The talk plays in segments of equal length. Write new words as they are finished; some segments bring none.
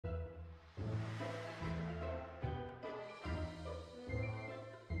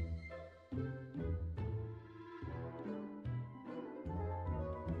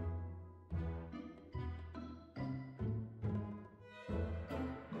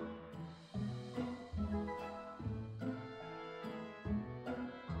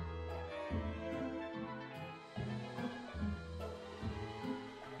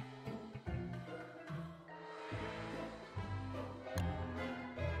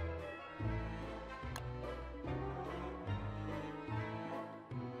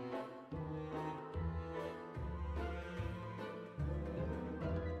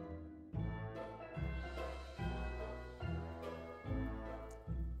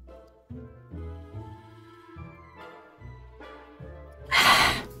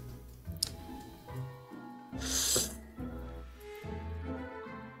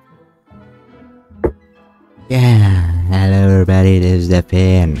Yeah, hello everybody, this is the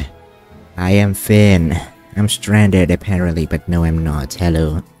Finn. I am Finn. I'm stranded apparently, but no I'm not.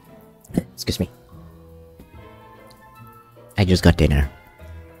 Hello. Excuse me. I just got dinner.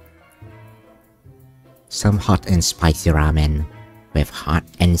 Some hot and spicy ramen with hot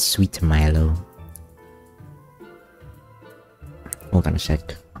and sweet Milo. Hold on a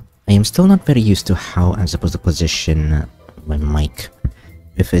sec. I am still not very used to how I'm supposed to position my mic.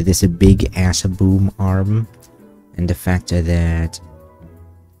 If it is a big ass boom arm, and the fact that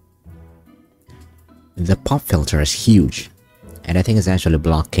the pop filter is huge, and I think it's actually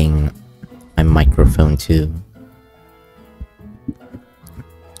blocking my microphone too.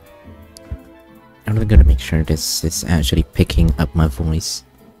 I'm really gonna make sure this is actually picking up my voice.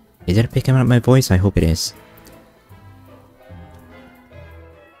 Is it picking up my voice? I hope it is.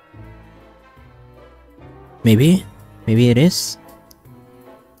 Maybe it is.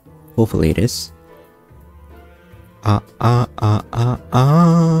 Hopefully it is. You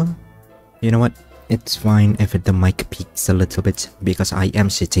know what? It's fine if the mic peaks a little bit, because I am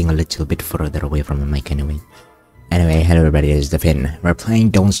sitting a little bit further away from the mic anyway. Anyway, hello everybody, this is the Finn. We're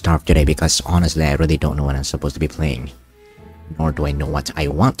playing Don't Starve today because honestly I really don't know what I'm supposed to be playing. Nor do I know what I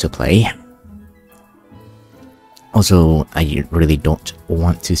want to play. Also, I really don't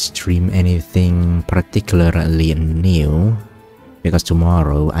want to stream anything particularly new, because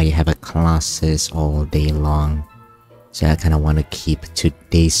tomorrow I have classes all day long. So I kind of want to keep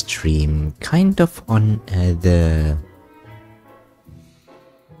today's stream kind of on the...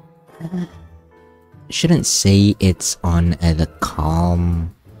 shouldn't say it's on the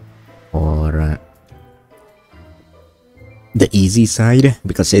calm or the easy side,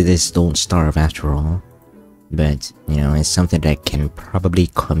 because it is Don't Starve after all. But, you know, it's something that I can probably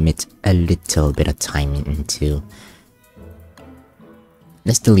commit a little bit of time into.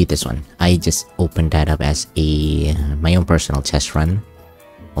 Let's delete this one. I just opened that up as my own personal test run.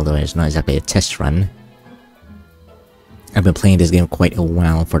 Although it's not exactly a test run. I've been playing this game quite a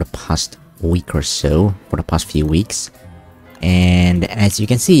while for the past week or so. For the past few weeks. And as you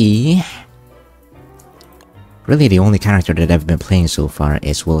can see, really the only character that I've been playing so far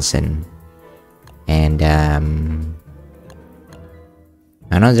is Wilson. And I'm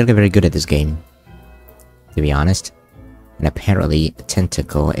not really very good at this game, to be honest. And apparently,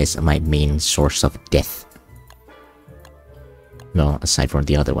 Tentacle is my main source of death. Well, aside from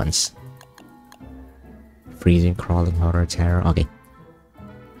the other ones. Freezing, crawling, horror, terror. Okay.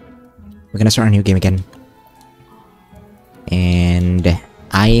 We're gonna start a new game again. And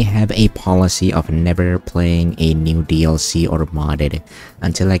I have a policy of never playing a new DLC or modded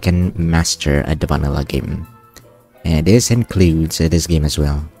until I can master the vanilla game. And this includes this game as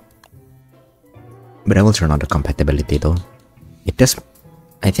well. But I will turn on the compatibility though. It does...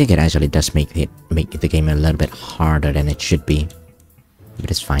 I think it actually does make the game a little bit harder than it should be.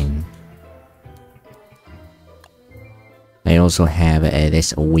 But it's fine. I also have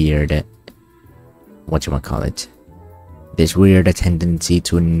this weird... whatchamacallit? This weird tendency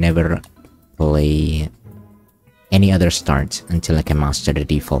to never play any other start until I can master the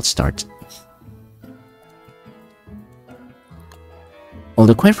default start.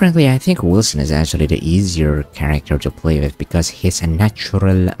 Although quite frankly, I think Wilson is actually the easier character to play with, because his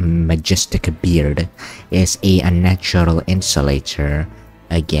natural majestic beard is a natural insulator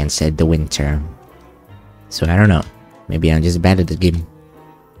against the winter. So I don't know, maybe I'm just bad at the game.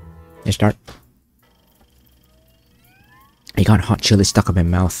 Let's start. I got hot chili stuck in my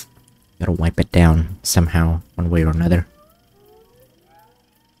mouth. Gotta wipe it down somehow, one way or another.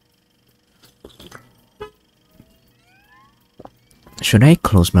 Should I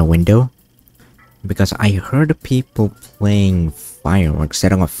close my window? Because I heard people playing fireworks,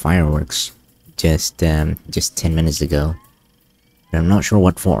 setting off fireworks just 10 minutes ago. But I'm not sure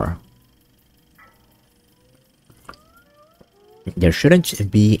what for. There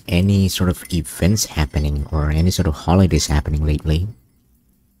shouldn't be any sort of events happening or any sort of holidays happening lately.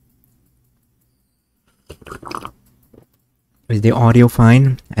 Is the audio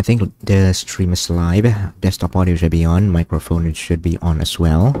fine? I think the stream is live. Desktop audio should be on. Microphone should be on as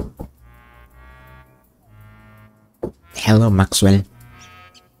well. Hello, Maxwell.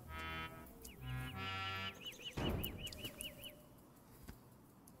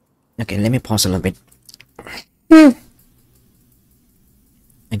 Okay, let me pause a little bit. I'm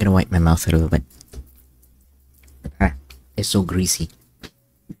gonna wipe my mouth a little bit. Ah, it's so greasy.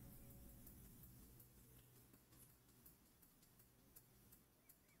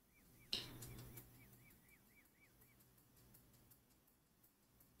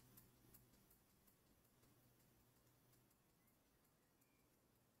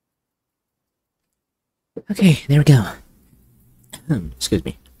 Okay, there we go. Excuse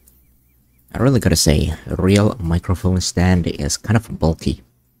me. I really gotta say, a real microphone stand is kind of bulky.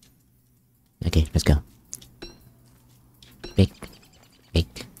 Okay, let's go. Pick,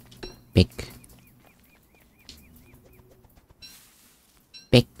 pick, pick,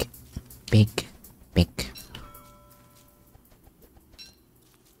 pick, pick, pick.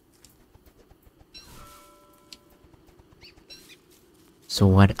 So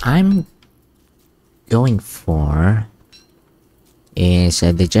what I'm going for is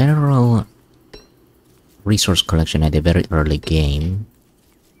the general resource collection at the very early game.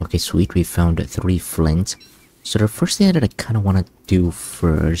 Okay, sweet, we found 3 flint. So the first thing that I kind of want to do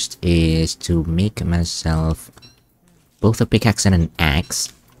first is to make myself both a pickaxe and an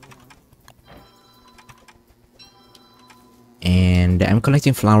axe. And I'm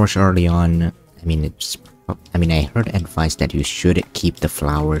collecting flowers early on. I heard advice that you should keep the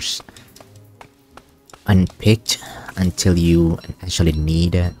flowers unpicked until you actually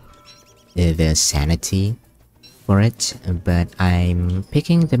need the sanity for it, but I'm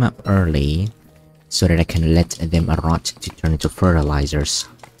picking them up early so that I can let them rot to turn into fertilizers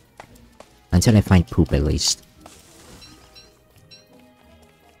until I find poop at least.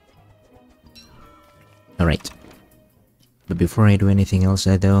 Alright, but before I do anything else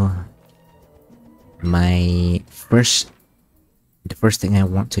though, the first thing I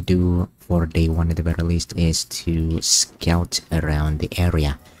want to do for day 1 at the very least is to scout around the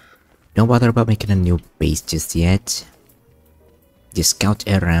area. Don't bother about making a new base just yet. Just scout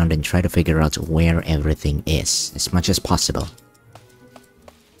around and try to figure out where everything is as much as possible,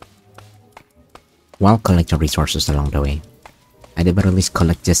 while collecting resources along the way. I'd at least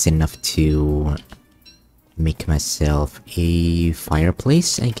collect just enough to make myself a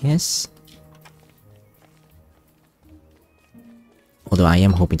fireplace, I guess. Although I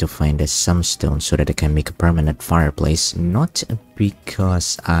am hoping to find some stone so that I can make a permanent fireplace, not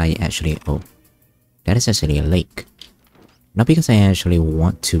because I actually... oh, that is actually a lake. Not because I actually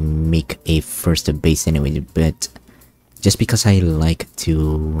want to make a first base anyway, but just because I like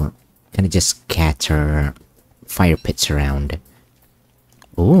to kind of just scatter fire pits around.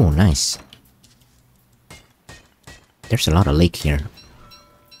 Oh, nice. There's a lot of lake here.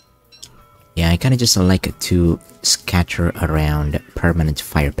 Yeah, I kind of just like to scatter around permanent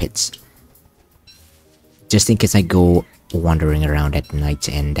fire pits, just in case I go wandering around at night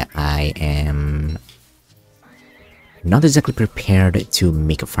and I am not exactly prepared to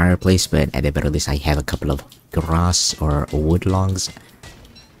make a fireplace, but at the very least I have a couple of grass or wood logs,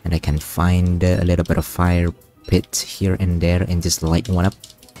 and I can find a little bit of fire pit here and there and just light one up,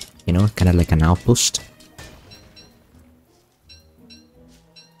 you know, kind of like an outpost.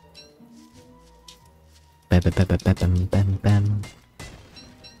 Bam, bam, bam, bam, bam, bam, bam.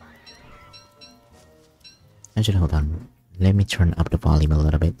 Actually, hold on. Let me turn up the volume a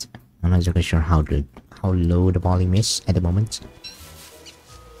little bit. I'm not exactly sure how low the volume is at the moment.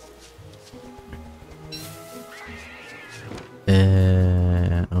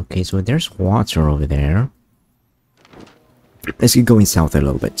 Okay, so there's water over there. Let's keep going south a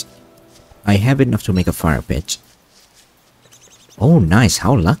little bit. I have enough to make a fire pit. Oh, nice.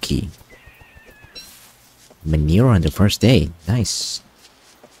 How lucky. Manure on the first day. Nice.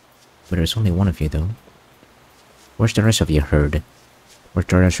 But there's only one of you though. Where's the rest of your herd? Where's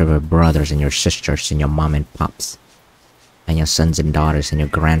the rest of your brothers and your sisters and your mom and pops? And your sons and daughters and your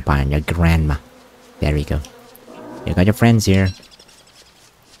grandpa and your grandma? There you go. You got your friends here.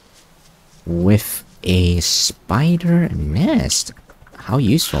 With a spider nest. How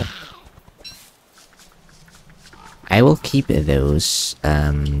useful. I will keep those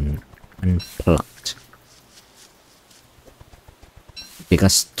unplugged.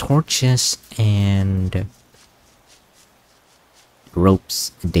 Because torches and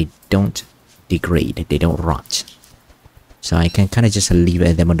ropes, they don't degrade, they don't rot. So I can kind of just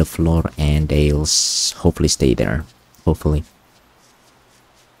leave them on the floor and they'll hopefully stay there. Hopefully.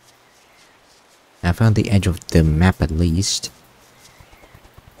 I found the edge of the map at least.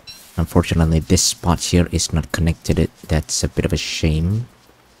 Unfortunately, this spot here is not connected. That's a bit of a shame.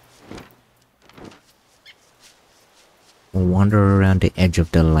 We'll wander around the edge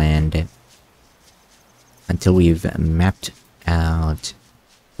of the land until we've mapped out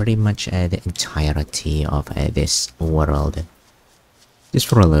pretty much the entirety of this world. Just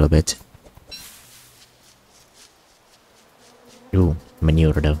for a little bit. Ooh,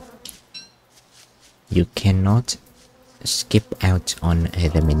 manure though. You cannot skip out on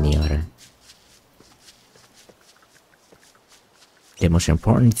the manure. The most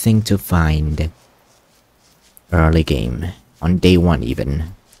important thing to find early game, on day 1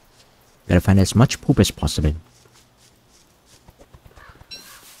 even, Gotta find as much poop as possible.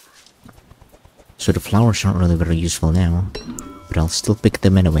 So the flowers aren't really very useful now, but I'll still pick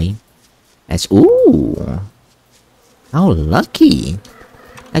them anyway. As ooh, how lucky!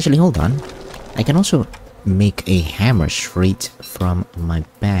 Actually, hold on. I can also make a hammer straight from my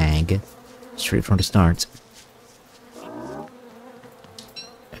bag, straight from the start.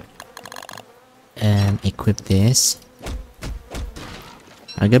 Equip this.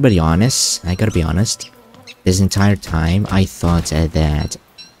 I gotta be honest. This entire time, I thought that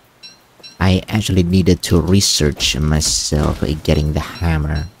I actually needed to research myself getting the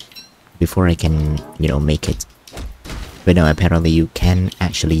hammer before I can, you know, make it. But no, apparently you can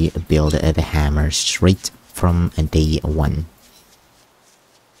actually build the hammer straight from day 1.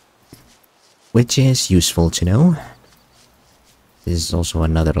 Which is useful to know. This is also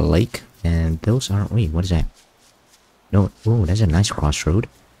another lake, and those are... wait, what is that? No, oh, that's a nice crossroad.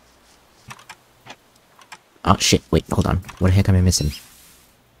 Oh shit, wait, hold on. What the heck am I missing?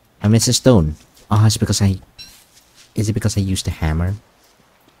 I missed a stone. Oh, it's because I... is it because I used the hammer?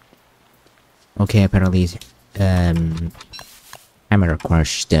 Okay, apparently... hammer requires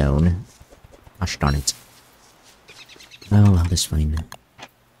stone. Gosh darn it. Oh well, that's fine.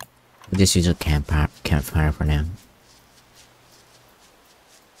 We'll just use a campfire for now.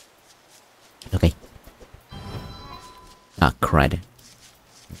 Okay. Ah, crud. A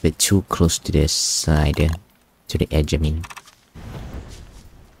bit too close to this side. To the edge, I mean.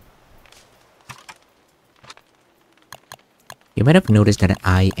 You might have noticed that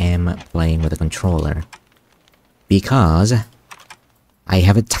I am playing with a controller. Because I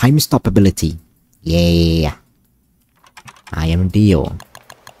have a time stop ability. Yeah. I am Dio.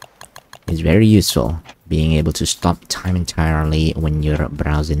 It's very useful, being able to stop time entirely when you're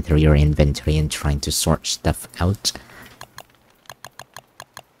browsing through your inventory and trying to sort stuff out.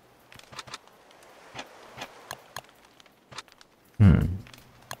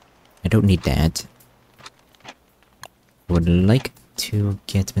 I don't need that. I would like to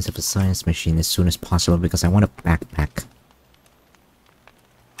get myself a science machine as soon as possible because I want a backpack.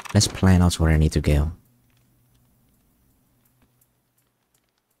 Let's plan out where I need to go.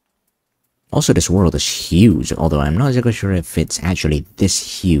 Also, this world is huge, although I'm not exactly sure if it's actually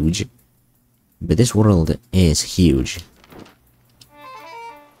this huge. But this world is huge.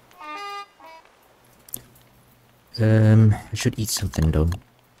 I should eat something though.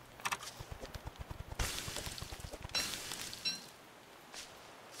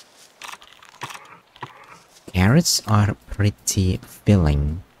 Carrots are pretty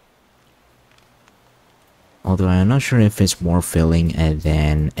filling. Although I'm not sure if it's more filling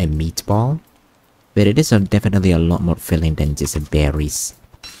than a meatball. But it is definitely a lot more filling than just berries.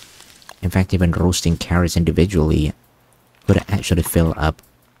 In fact, even roasting carrots individually could actually fill up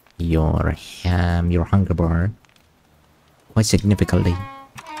your hunger bar quite significantly.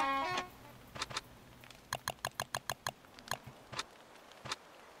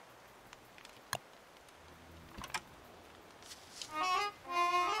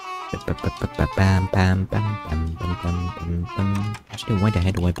 Actually, why the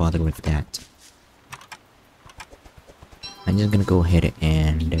heck do I bother with that? I'm just gonna go ahead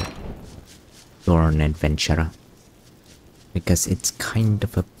and go on an adventure. Because it's kind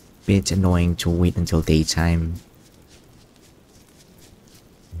of a bit annoying to wait until daytime.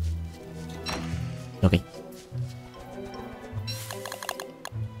 Okay.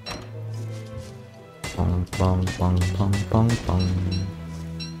 Bong bong bong bong bong bong.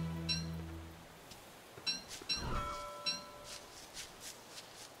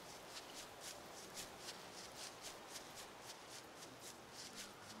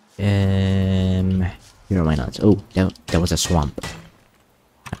 You know why not? Oh, that was a swamp.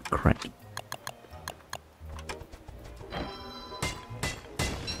 Oh, crap.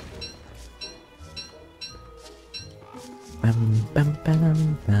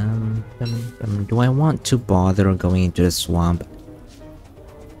 Do I want to bother going into the swamp?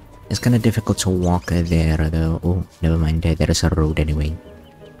 It's kind of difficult to walk there though. Oh, never mind. There is a road anyway.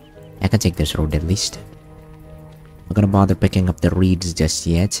 I can take this road at least. I'm not gonna bother picking up the reeds just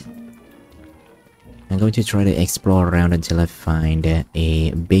yet. I'm going to try to explore around until I find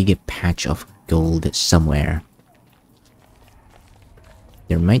a big patch of gold somewhere.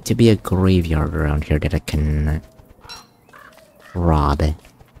 There might be a graveyard around here that I can rob.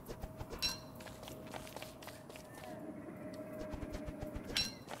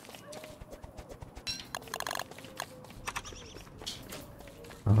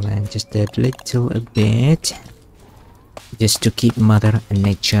 Hold on just a little bit. Just to keep Mother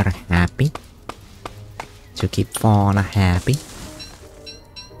Nature happy. To keep fauna happy.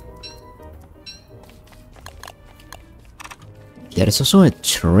 There is also a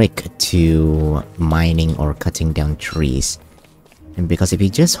trick to mining or cutting down trees. And because if you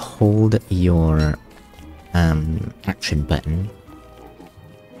just hold your action button,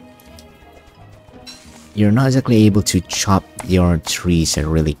 you're not exactly able to chop your trees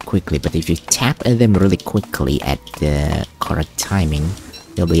really quickly, but if you tap them really quickly at the correct timing,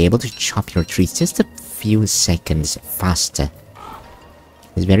 you'll be able to chop your trees just a few seconds faster.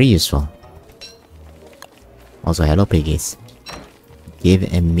 It's very useful. Also, hello piggies. Give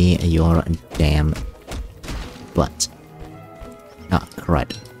me your damn butt. Ah,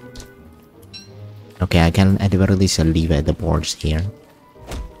 right. Okay, I can at the very least leave the boards here.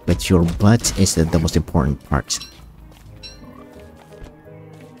 But your butt is the most important part.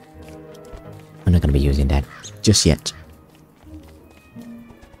 I'm not gonna be using that just yet.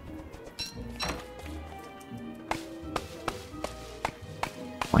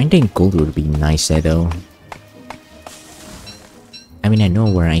 Finding gold would be nicer though. I mean, I know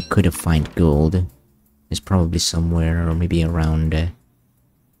where I could find gold. It's probably somewhere or maybe around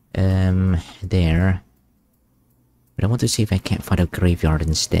there. But I want to see if I can't find a graveyard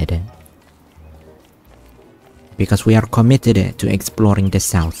instead. Because we are committed to exploring the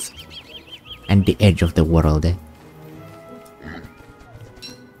south and the edge of the world.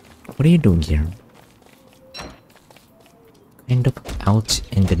 What are you doing here? Kind of out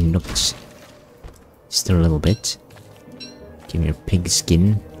in the nooks. Just a little bit. Give me your pig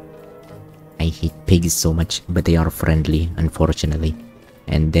skin. I hate pigs so much, but they are friendly, unfortunately.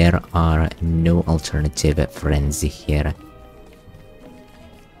 And there are no alternative friends here.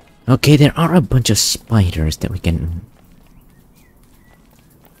 Okay, there are a bunch of spiders that we can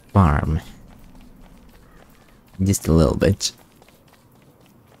farm. Just a little bit.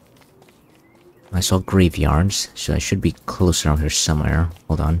 I saw graveyards, so I should be close around here somewhere.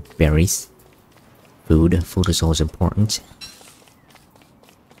 Hold on, berries. Food. Food is always important.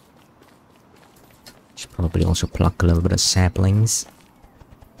 Should probably also pluck a little bit of saplings.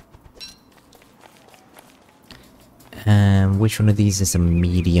 Which one of these is a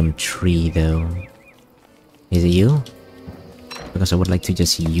medium tree though? Is it you? Because I would like to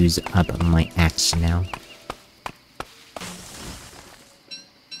just use up my axe now.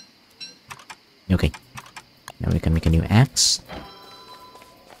 Okay. Now we can make a new axe.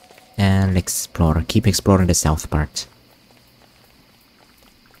 And explore. Keep exploring the south part.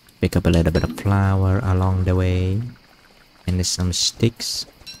 Pick up a little bit of flour along the way. And some sticks.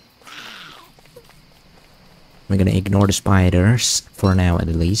 We're gonna ignore the spiders, for now at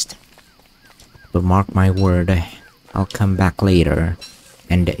least. But mark my word, I'll come back later.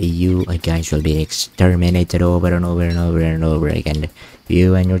 And you guys will be exterminated over and over and over and over again.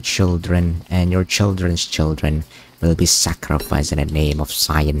 You and your children and your children's children will be sacrificed in the name of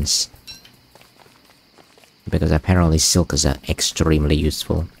science. Because apparently silk is extremely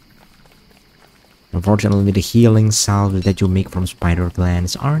useful. Unfortunately, the healing salves that you make from spider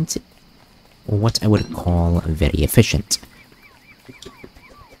glands aren't what I would call very efficient.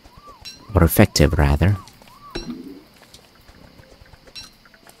 Or effective, rather.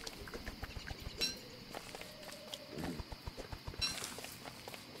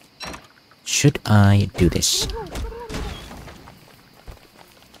 Should I do this?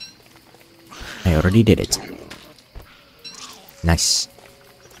 I already did it. Nice.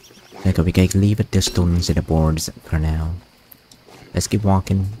 Okay, we can leave the stones and the boards for now. Let's keep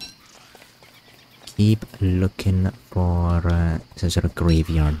walking. Keep looking for some sort of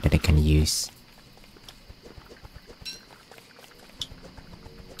graveyard that I can use.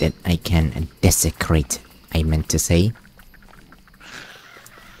 That I can desecrate, I meant to say.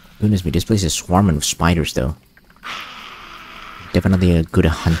 Goodness me, this place is swarming with spiders though. Definitely a good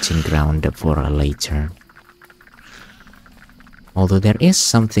hunting ground for later. Although there is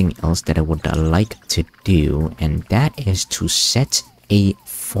something else that I would like to do, and that is to set a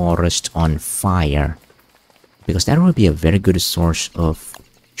forest on fire. Because that will be a very good source of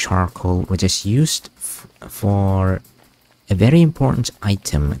charcoal, which is used for a very important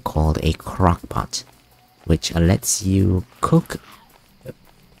item called a crockpot. Which lets you cook,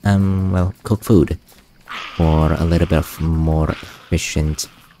 cook food for a little bit of more efficient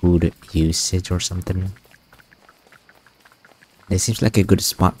food usage or something. This seems like a good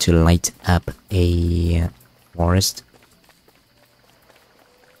spot to light up a forest.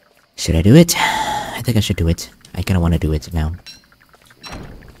 Should I do it? I think I should do it. I kinda wanna do it now.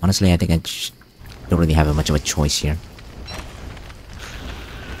 Honestly, I think I don't really have much of a choice here.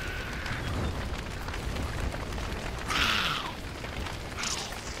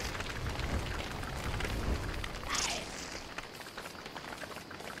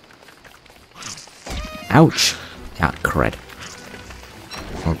 Ouch! Ah, crud.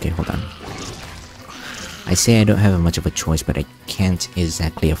 Okay, hold on. I say I don't have much of a choice, but I can't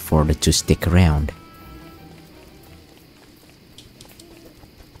exactly afford to stick around.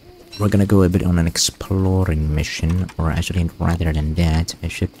 We're gonna go a bit on an exploring mission, or actually rather than that, I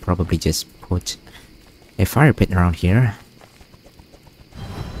should probably just put a fire pit around here.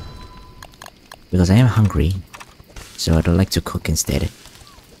 Because I am hungry, so I'd like to cook instead.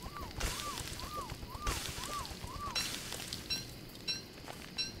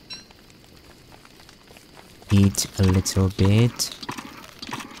 Eat a little bit.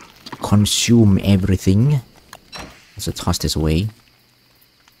 Consume everything. Also toss this away.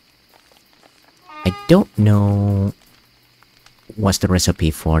 I don't know what's the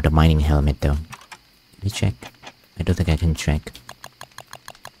recipe for the mining helmet though. Let me check. I don't think I can check.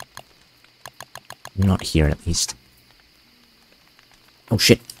 Not here at least. Oh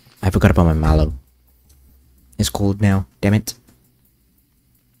shit, I forgot about my mallow. It's cold now, damn it.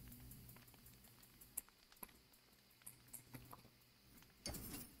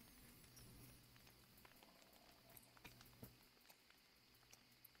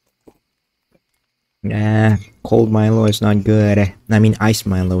 Nah, cold Milo is not good. I mean, ice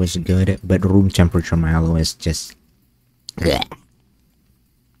Milo is good, but room temperature Milo is just... Bleh.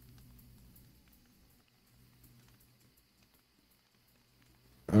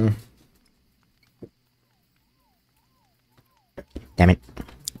 Damn it.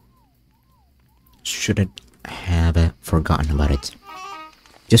 Shouldn't have forgotten about it.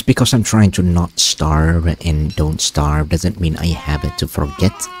 Just because I'm trying to not starve and don't starve doesn't mean I have to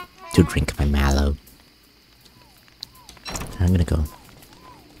forget to drink my mallow. I'm gonna go.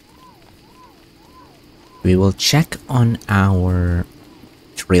 We will check on our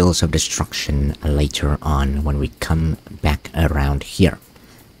trails of destruction later on when we come back around here.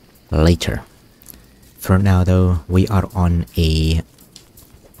 Later. For now though, we are on a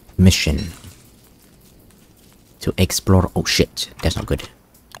mission to explore. Oh shit, that's not good.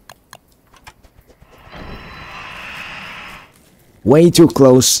 Way too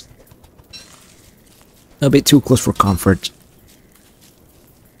close. A bit too close for comfort.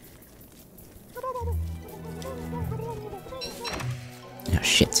 Oh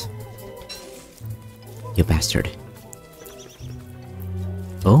shit. You bastard.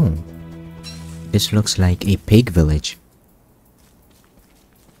 Oh. This looks like a pig village.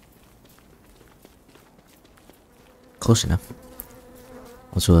 Close enough.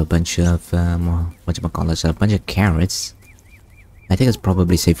 Also a bunch of, whatchamacallit, a bunch of carrots. I think it's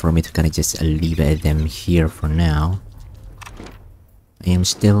probably safe for me to kind of just leave them here for now. I am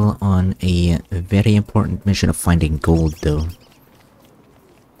still on a very important mission of finding gold though.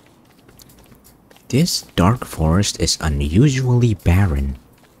 This dark forest is unusually barren.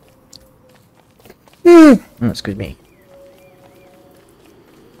 Oh, excuse me.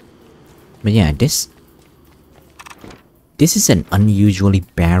 But yeah, this is an unusually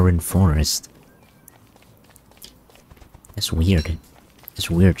barren forest. That's weird. It's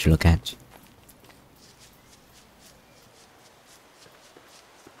weird to look at.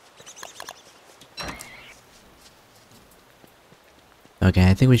 Okay,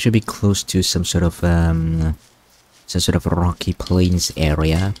 I think we should be close to some sort of rocky plains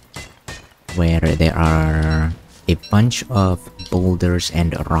area where there are a bunch of boulders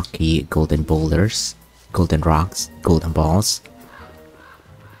and rocky golden boulders, golden rocks, golden balls.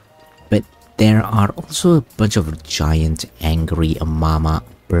 But there are also a bunch of giant angry mama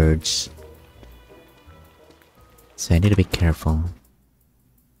birds. So I need to be careful.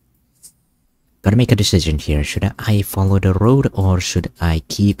 Gotta make a decision here. Should I follow the road or should I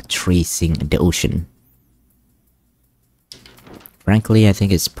keep tracing the ocean? Frankly, I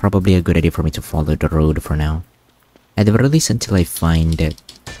think it's probably a good idea for me to follow the road for now. At the very least until I find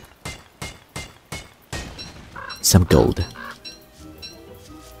some gold.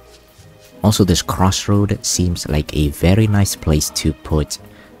 Also, this crossroad seems like a very nice place to put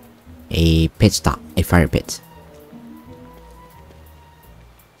a pit stop, a fire pit.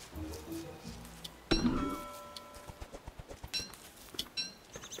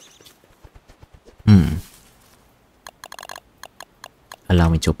 Allow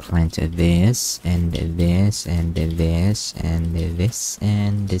me to plant this, and this, and this, and this,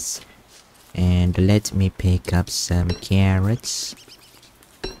 and this. And let me pick up some carrots.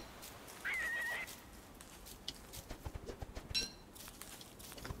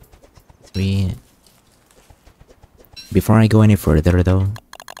 Three. Before I go any further though,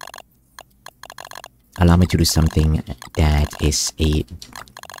 allow me to do something that is the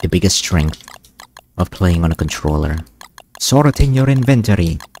biggest strength of playing on a controller. Sorting your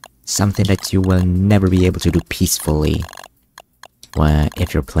inventory. Something that you will never be able to do peacefully. Well,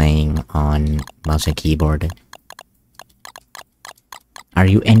 if you're playing on mouse and keyboard. Are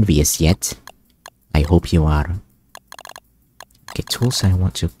you envious yet? I hope you are. Okay, tools I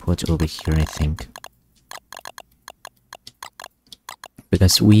want to put over here, I think.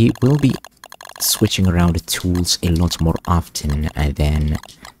 Because we will be switching around the tools a lot more often than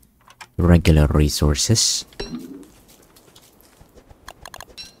regular resources.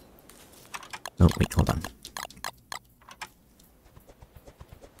 Oh, wait, hold on.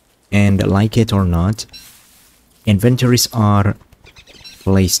 And like it or not, inventories are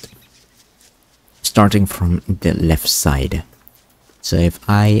placed starting from the left side. So if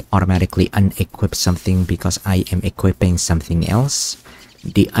I automatically unequip something because I am equipping something else,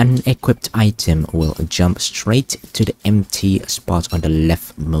 the unequipped item will jump straight to the empty spot on the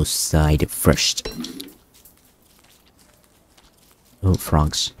leftmost side first. Oh,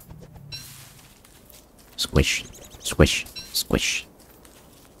 frogs. Squish, squish, squish.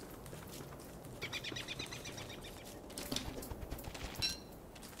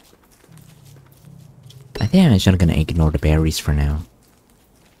 I think I'm just gonna ignore the berries for now.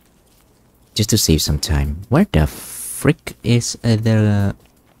 Just to save some time. Where the frick is the...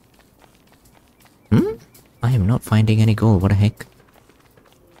 I am not finding any gold, what the heck?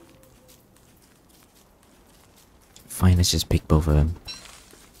 Fine, let's just pick both of them.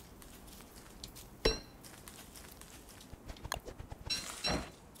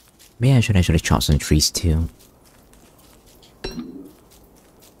 Maybe I should actually chop some trees too.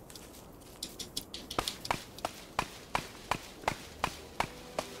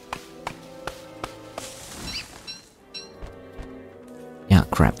 Yeah,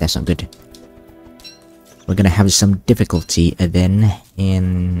 crap, that's not good. We're gonna have some difficulty then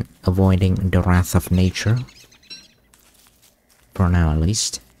in avoiding the wrath of nature. For now, at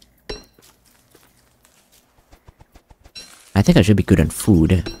least. I think I should be good on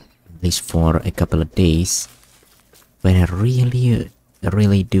food, at least for a couple of days. But I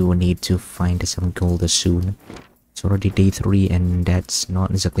really do need to find some gold soon. It's already day 3 and that's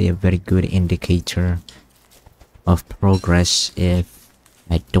not exactly a very good indicator of progress if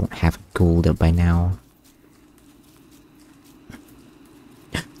I don't have gold by now.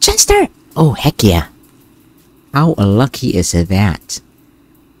 Chester! Oh, heck yeah. How lucky is that?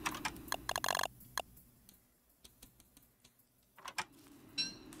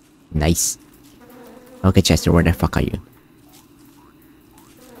 Nice. Okay, Chester, where the fuck are you?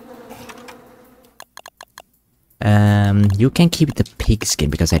 You can keep the pig skin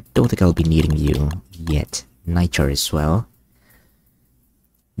because I don't think I'll be needing you yet. Nitro as well.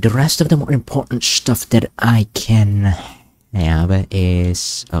 The rest of the more important stuff that I can have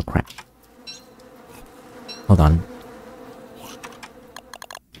is... oh crap. Hold on.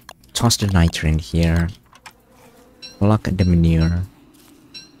 Toss the nitro in here. Pluck the manure.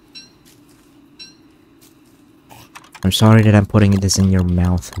 I'm sorry that I'm putting this in your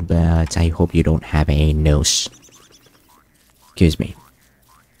mouth, but I hope you don't have a nose. Excuse me.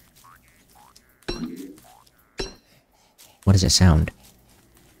 What does that sound?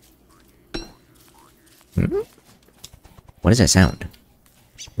 What does that sound?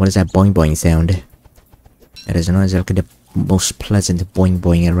 What is that boing boing sound? That is not exactly the most pleasant boing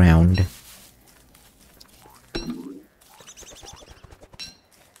boing around.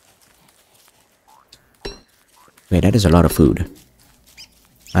 Wait, that is a lot of food.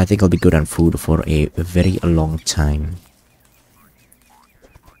 I think I'll be good on food for a very long time.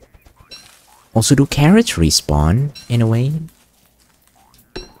 Also, do carrots respawn, in a way?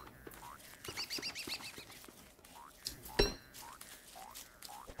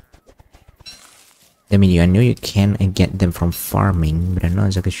 I mean, I know you can get them from farming, but I'm not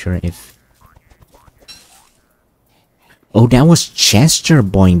exactly sure if... oh, that was Chester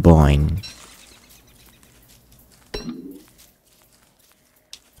boing boing!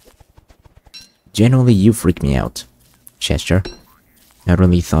 Generally, you freak me out, Chester. I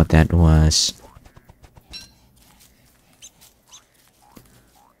really thought that was...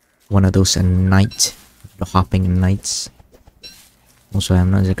 one of those night... hopping nights. Also,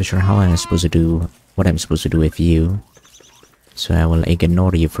 I'm not exactly sure how I'm supposed to do... what I'm supposed to do with you. So I will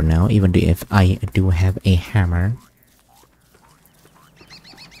ignore you for now, even if I do have a hammer.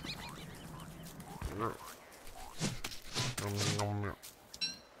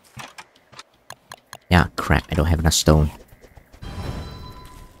 Yeah, crap, I don't have enough stone.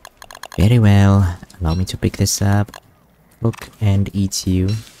 Very well, allow me to pick this up. Look and eat you.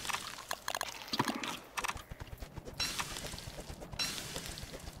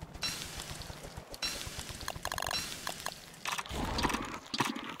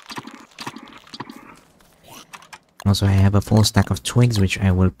 Also, I have a full stack of twigs, which I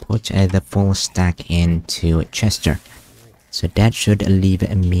will put the full stack into Chester. So that should leave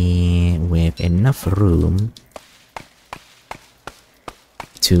me with enough room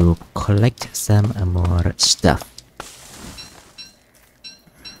to collect some more stuff.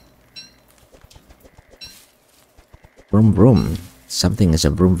 Vroom vroom. Something is a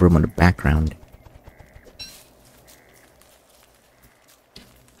vroom vroom on the background.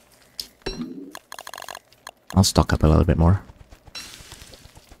 I'll stock up a little bit more.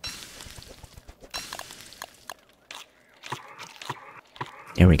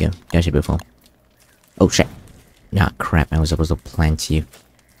 There we go. That should be full. Oh shit. Ah, crap. I was supposed to plant you.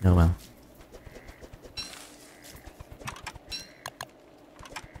 Oh well.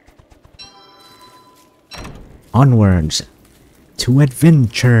 Onwards to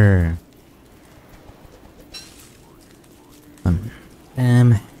adventure.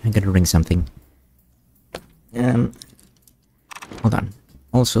 I gotta ring something. Hold on.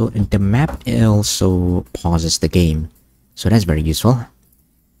 Also, the map also pauses the game, so that's very useful.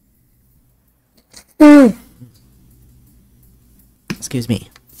 Excuse me.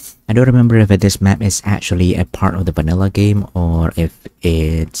 I don't remember if this map is actually a part of the vanilla game or if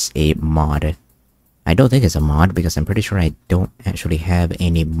it's a mod. I don't think it's a mod because I'm pretty sure I don't actually have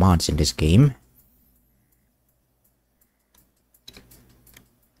any mods in this game.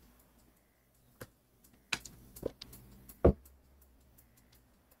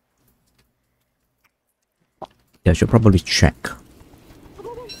 I should probably check.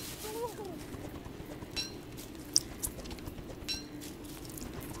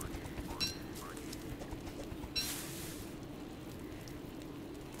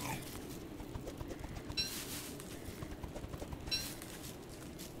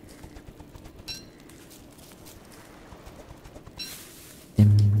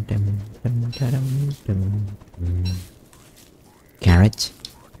 Carrot.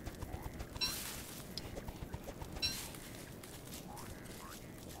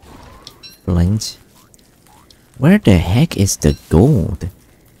 Flint. Where the heck is the gold?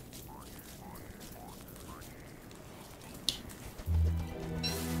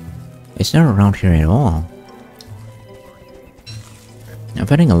 It's not around here at all. I'm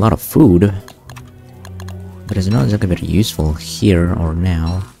finding a lot of food, but it's not exactly very useful here or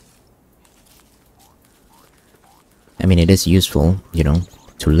now. I mean, it is useful, you know,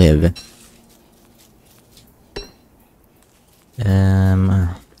 to live.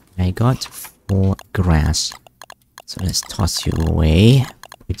 I got full grass, so let's toss you away.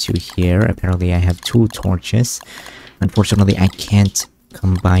 Put you here. Apparently I have 2 torches. Unfortunately, I can't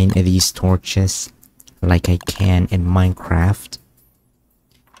combine these torches like I can in Minecraft.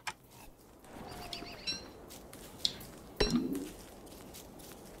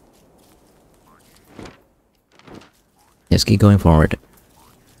 Just keep going forward.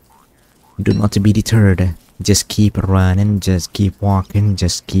 Do not be deterred. Just keep running, just keep walking,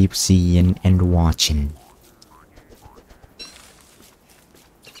 just keep seeing and watching.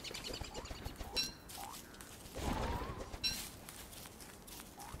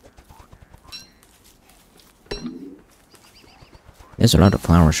 There's a lot of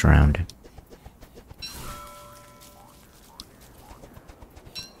flowers around.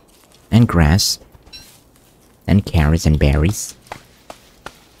 And grass. And carrots and berries.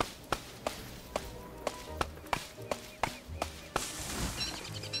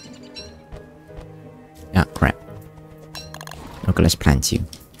 Ah, crap. Okay, let's plant you.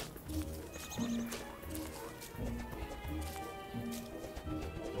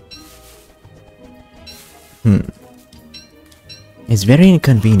 It's very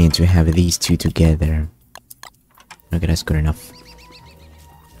inconvenient to have these two together. Okay, that's good enough.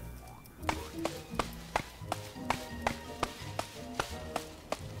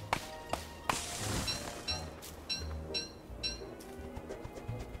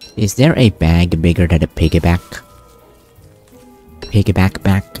 Is there a bag bigger than a piggyback? Piggyback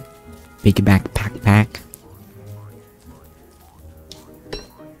back? Piggyback pack?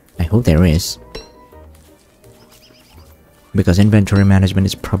 I hope there is. Because inventory management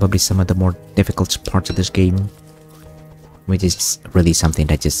is probably some of the more difficult parts of this game. Which is really something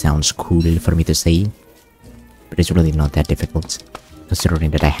that just sounds cool for me to say. But it's really not that difficult. Considering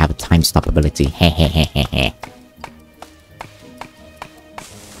that I have a time stop ability. Hehehehe.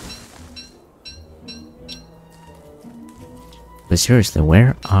 But seriously,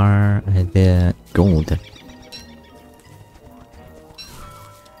 where are the gold?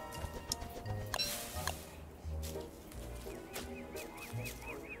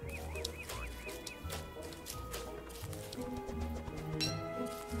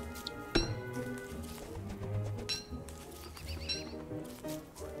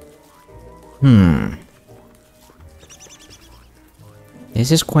 Hmm.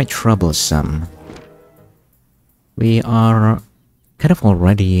 This is quite troublesome. We are kind of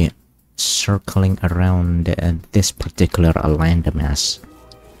already circling around this particular landmass.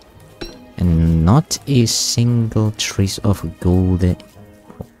 And not a single trace of gold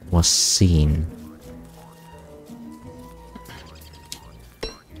was seen.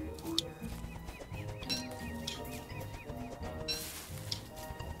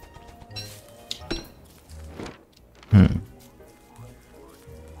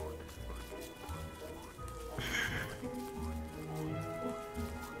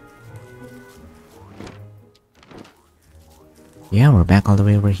 Yeah, we're back all the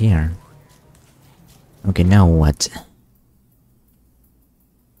way over here. Okay, now what?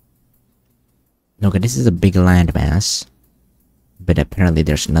 Okay, this is a big landmass. But apparently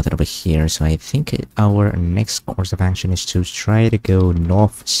there's nothing over here, so I think our next course of action is to try to go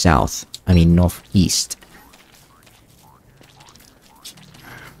north-south. I mean northeast.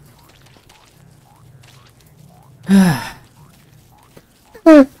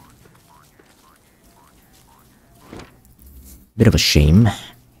 Bit of a shame.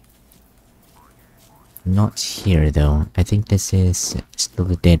 Not here though. I think this is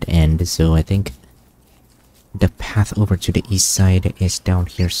still a dead end, so I think the path over to the east side is down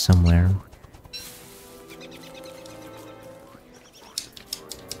here somewhere.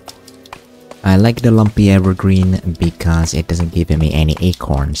 I like the lumpy evergreen because it doesn't give me any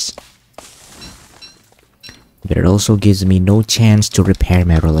acorns. But it also gives me no chance to repair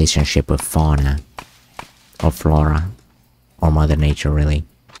my relationship with fauna. Or flora. Or Mother Nature, really.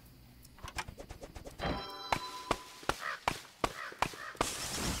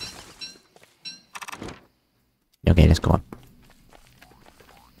 Okay, let's go up.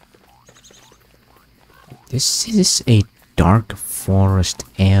 This is a dark forest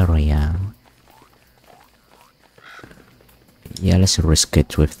area. Yeah, let's risk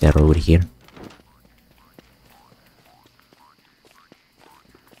it with the road here.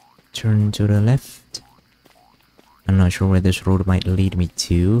 Turn to the left. I'm not sure where this road might lead me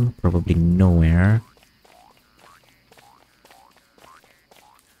to. Probably nowhere.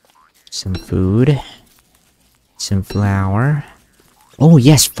 Some food. Some flour. Oh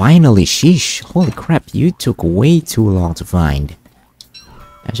yes, finally! Sheesh! Holy crap, you took way too long to find.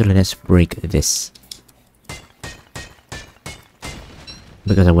 Actually, let's break this.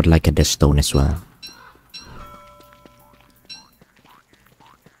 Because I would like this stone as well.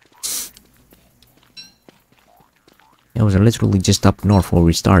 It was literally just up north where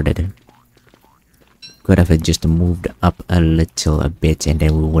we started. Could have just moved up a little bit and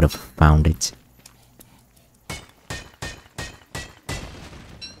then we would have found it.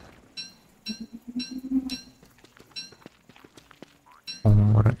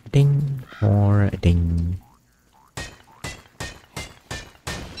 Or ding, or ding.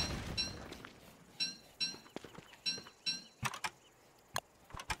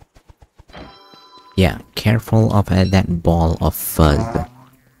 Yeah, careful of that ball of fuzz.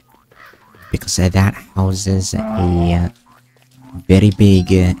 Because that houses a very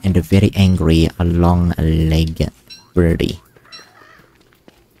big and a very angry long-legged birdie.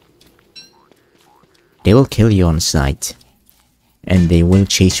 They will kill you on sight. And they will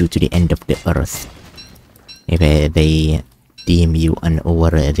chase you to the end of the earth. If they deem you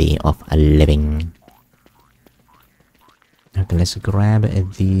unworthy of a living. Okay, let's grab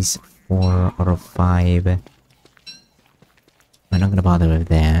these 4 or 5. I'm not gonna bother with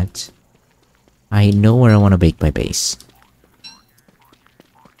that. I know where I want to bake my base.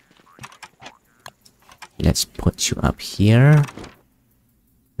 Let's put you up here.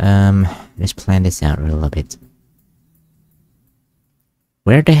 Let's plan this out a little bit.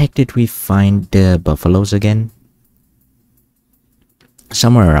 Where the heck did we find the buffaloes again?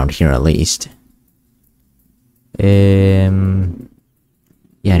 Somewhere around here at least. Yeah,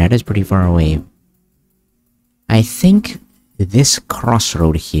 that is pretty far away. I think this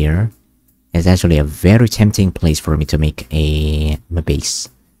crossroad here is actually a very tempting place for me to make my base.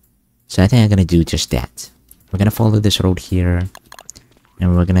 So I think I'm gonna do just that. We're gonna follow this road here.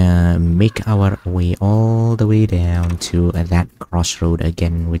 And we're gonna make our way all the way down to that crossroad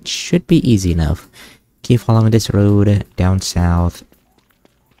again, which should be easy enough. Keep following this road down south.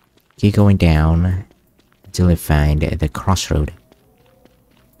 Keep going down until we find the crossroad.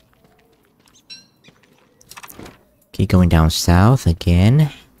 Keep going down south again.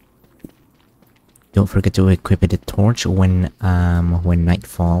 Don't forget to equip the torch when night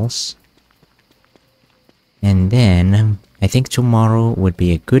falls. And then I think tomorrow would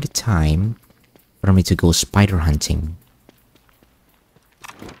be a good time for me to go spider hunting.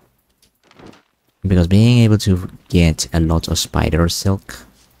 Because being able to get a lot of spider silk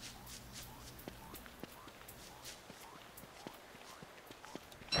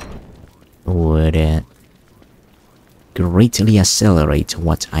would greatly accelerate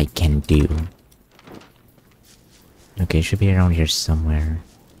what I can do. Okay, it should be around here somewhere.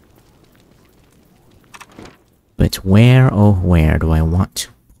 But where, oh where do I want to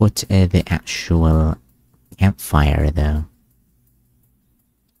put the actual campfire though?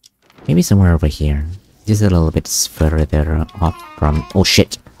 Maybe somewhere over here. Just a little bit further off from... Oh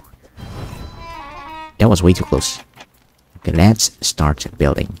shit! That was way too close. Okay, let's start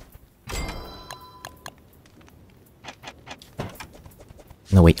building.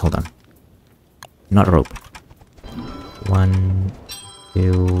 No, wait, hold on. Not rope. 1,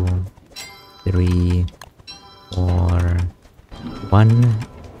 2, 3, 4. 1,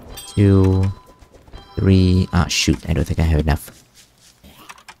 2, 3. Ah, shoot, I don't think I have enough.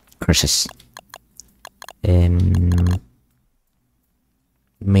 Curses.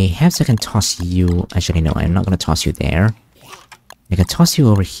 Mayhaps I can toss you... Actually, no, I'm not gonna toss you there. I can toss you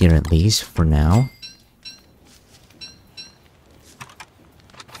over here at least, for now.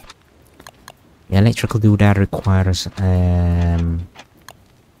 The electrical doodad requires,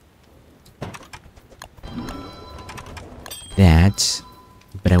 that,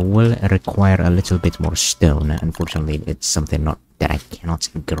 but I will require a little bit more stone. Unfortunately, it's something that I cannot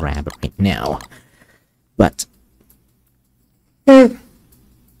grab right now. But...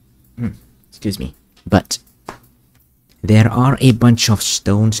 excuse me. But... there are a bunch of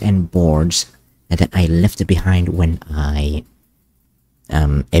stones and boards that I left behind when I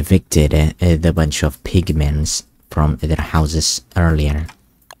evicted the bunch of pigments from their houses earlier.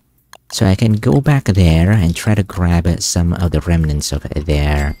 So I can go back there and try to grab some of the remnants of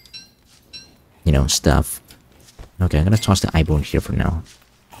their, you know, stuff. Okay, I'm gonna toss the eye bone here for now.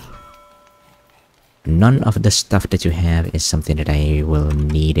 None of the stuff that you have is something that I will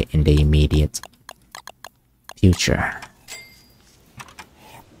need in the immediate future.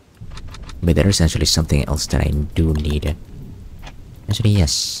 But there is actually something else that I do need. Actually,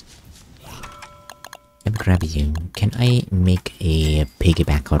 yes. Let me grab you. Can I make a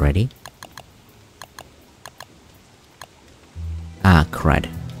piggyback already? Ah, crud.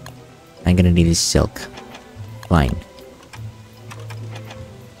 I'm gonna need this silk. Fine.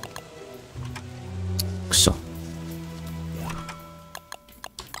 So.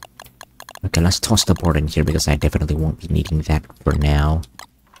 Okay, let's toss the board in here because I definitely won't be needing that for now.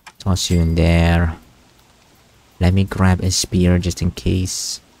 Toss you in there. Let me grab a spear just in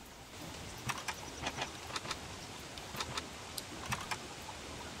case.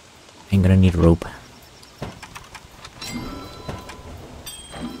 I'm gonna need rope.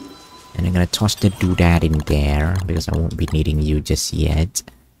 And I'm gonna toss the doodad in there because I won't be needing you just yet.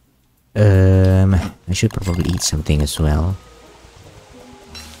 I should probably eat something as well.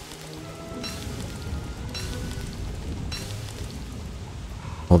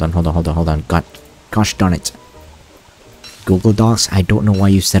 Hold on. Gosh darn it. Google Docs, I don't know why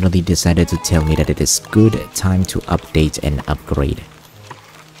you suddenly decided to tell me that it is good time to update and upgrade.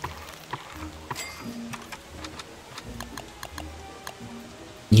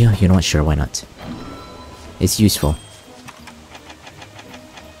 Yeah, you know what, sure, why not? It's useful.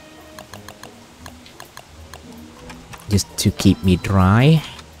 Just to keep me dry.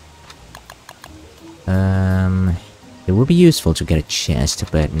 It would be useful to get a chest,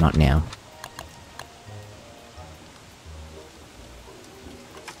 but not now.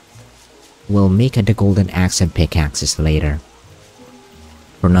 We'll make the golden axe and pickaxes later.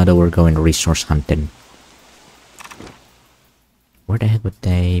 For now though, we're going resource hunting. Where the heck would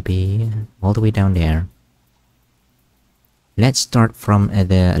they be? All the way down there. Let's start from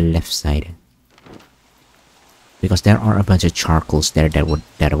the left side. Because there are a bunch of charcoals there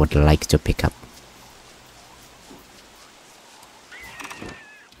that I would like to pick up.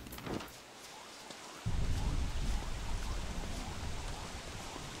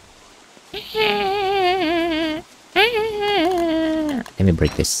 Let me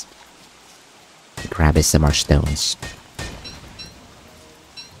break this. Grab some more stones.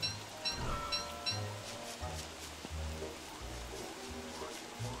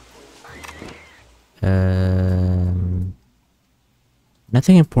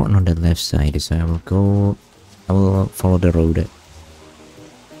 Nothing important on the left side, so I will follow the road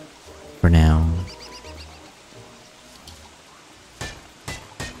for now.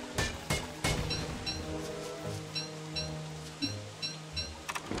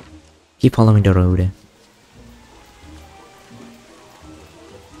 Keep following the road.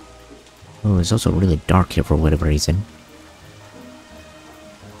 Oh, it's also really dark here for whatever reason.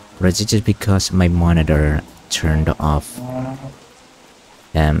 Or is it just because my monitor turned off?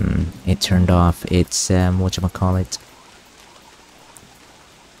 It turned off its, whatchamacallit?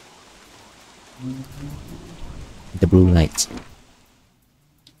 The blue light.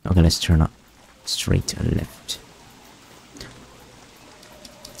 Okay, let's turn up straight to left.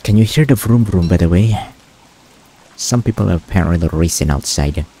 Can you hear the vroom vroom, by the way? Some people are apparently racing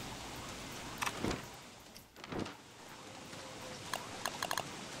outside.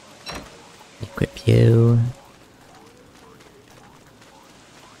 Equip you.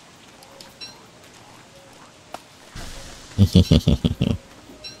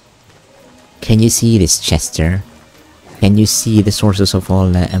 Can you see this, Chester? Can you see the sources of all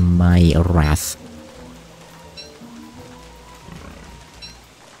my wrath?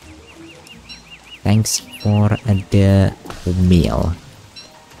 Thanks for the meal.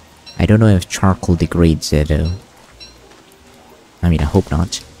 I don't know if charcoal degrades it though. I mean, I hope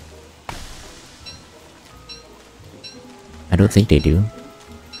not. I don't think they do.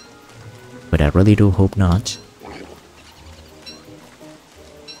 But I really do hope not.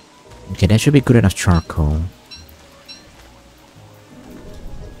 Okay, that should be good enough charcoal.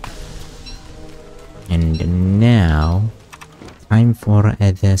 And now, time for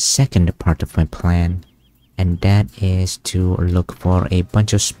the second part of my plan. And that is to look for a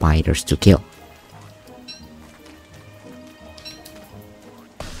bunch of spiders to kill.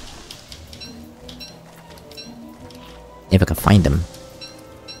 If I can find them.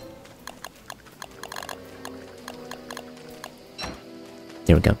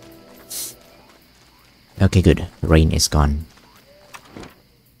 There we go. Okay, good. Rain is gone.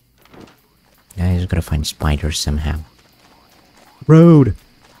 I just gotta find spiders somehow. Road!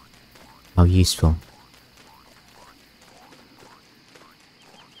 How useful.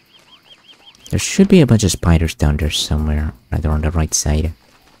 There should be a bunch of spiders down there somewhere, rather on the right side.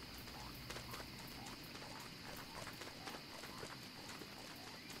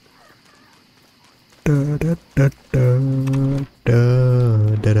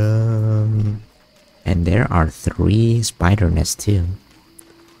 And there are 3 spider nests too.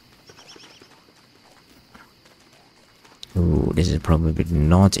 Ooh, this is probably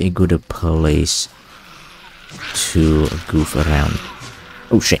not a good place to goof around.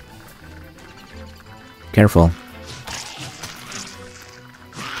 Oh shit. Careful.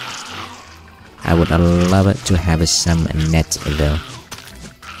 I would love it to have some net though.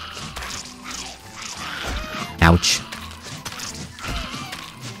 Ouch.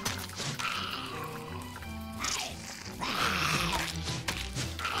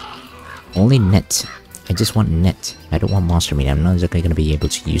 Only net. I just want net. I don't want monster meat. I'm not exactly gonna be able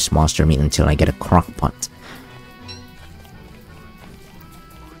to use monster meat until I get a crock pot.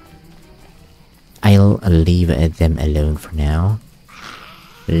 I'll leave them alone for now.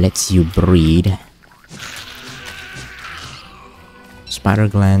 Lets you breed. Spider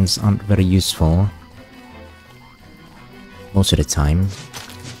glands aren't very useful most of the time.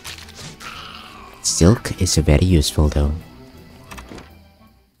 Silk is very useful though.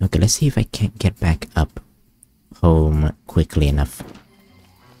 Okay, let's see if I can get back up home quickly enough.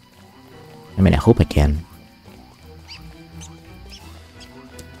 I mean, I hope I can.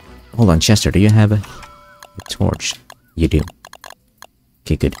 Hold on, Chester, do you have a torch? You do.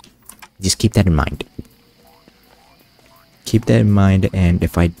 Okay, good. Just keep that in mind. Keep that in mind, and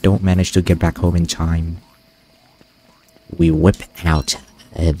if I don't manage to get back home in time, we whip out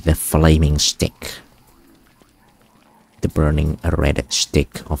the flaming stick. The burning red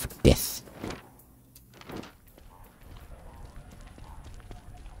stick of death.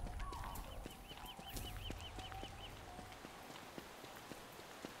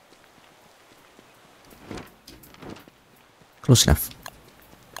 Close enough.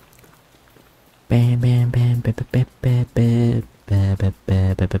 Bam bam bam bam bam bam bam bam bam bam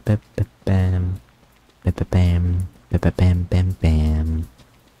bam bam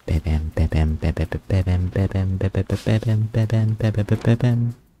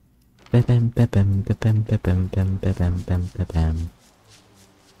bam bam bam bam bam.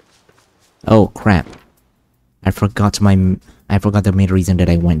 Oh crap. I forgot the main reason that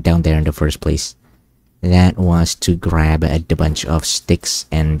I went down there in the first place. That was to grab a bunch of sticks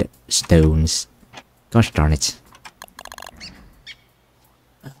and stones. Gosh darn it.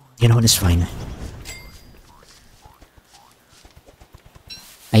 You know what, it's fine.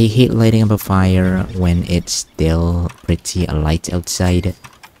 I hate lighting up a fire when it's still pretty light outside.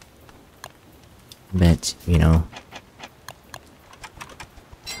 But, you know,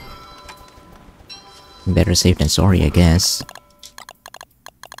 better safe than sorry, I guess.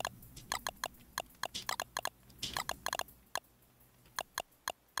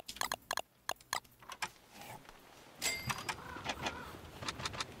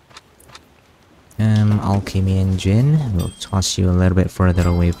 Alchemy engine. We'll toss you a little bit further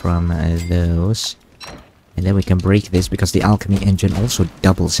away from those. And then we can break this because the alchemy engine also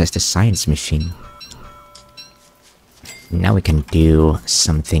doubles as the science machine. Now we can do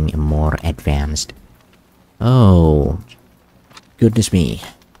something more advanced. Oh, goodness me.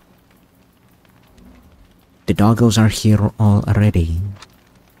 The doggos are here already.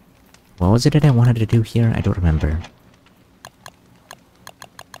 What was it that I wanted to do here? I don't remember.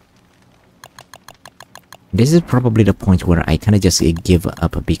 This is probably the point where I kind of just give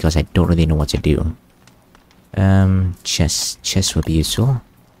up because I don't really know what to do. Chess would be useful.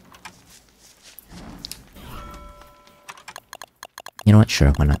 You know what?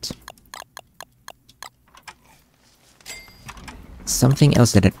 Sure, why not? Something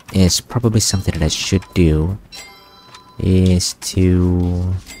else that is probably something that I should do is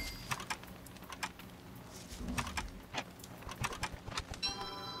to...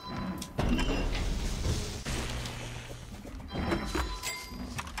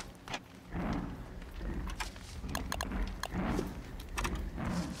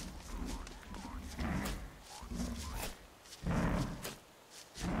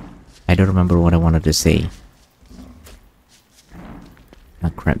 I don't remember what I wanted to say. Oh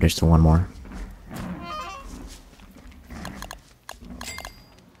crap, there's still one more.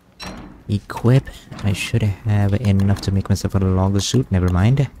 Equip. I should have enough to make myself a longer suit, never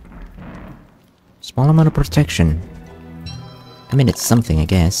mind. Small amount of protection. I mean, it's something, I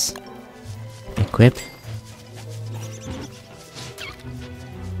guess. Equip.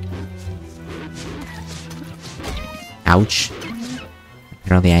 Ouch.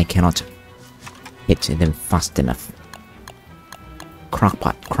 Apparently I cannot hit them fast enough.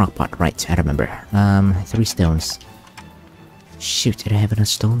 Crockpot, right, I remember. 3 stones. Shoot, did I have enough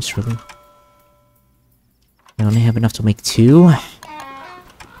stones, really? I only have enough to make 2.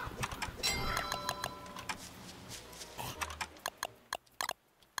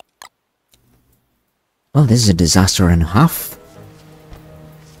 Well, this is a disaster and a half.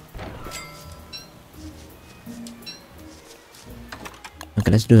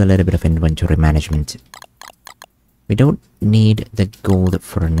 Okay, let's do a little bit of inventory management. We don't need the gold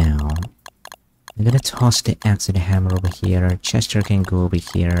for now. I'm gonna toss the axe and the hammer over here. Chester can go over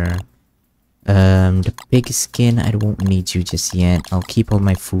here. The pig skin, I won't need you just yet. I'll keep all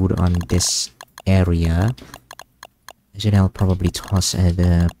my food on this area. Then I'll probably toss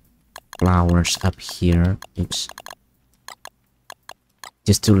the flowers up here. Oops.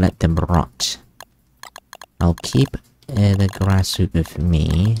 Just to let them rot. I'll keep the grass suit with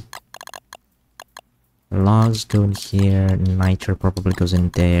me. Logs go in here. Nitro probably goes in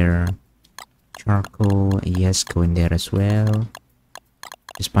there. Charcoal, yes, go in there as well.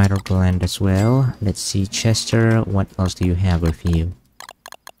 The spider gland as well. Let's see, Chester, what else do you have with you?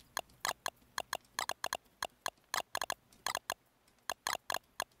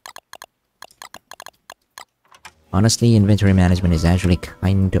 Honestly, inventory management is actually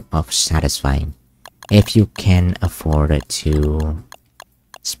kind of satisfying. If you can afford to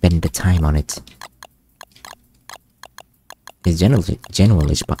spend the time on it. It's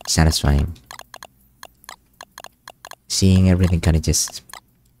genuinely satisfying. Seeing everything kind of just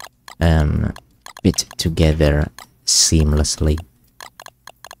fit together seamlessly.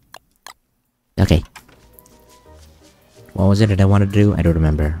 Okay. What was it that I wanted to do? I don't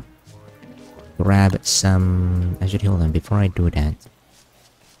remember. Grab some... Actually, hold on. Before I do that...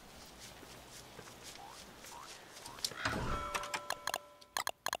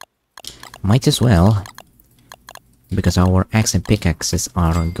 Might as well. Because our axe and pickaxes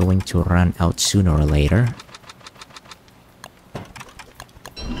are going to run out sooner or later.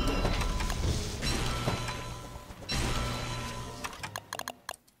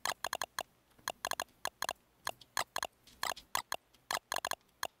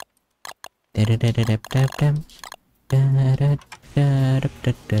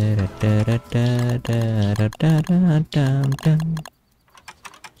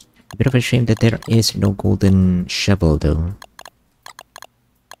 Bit of a shame that there is no golden shovel though.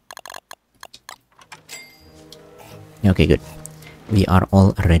 Okay, good. We are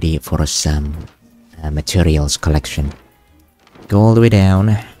all ready for some materials collection. Go all the way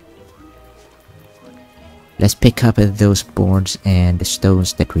down. Let's pick up those boards and the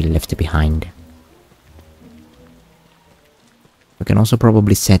stones that we left behind. We can also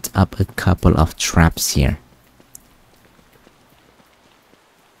probably set up a couple of traps here.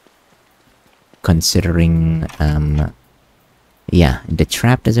 Considering, yeah, the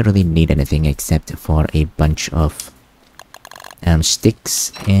trap doesn't really need anything except for a bunch of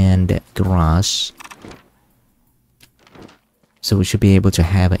sticks and grass. So we should be able to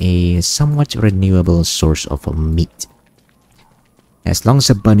have a somewhat renewable source of meat. As long as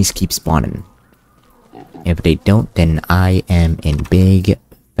the bunnies keep spawning. If they don't, then I am in big,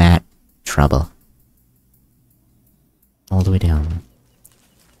 fat trouble. All the way down.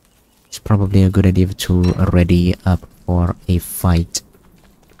 It's probably a good idea to ready up for a fight.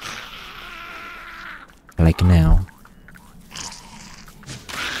 Like now.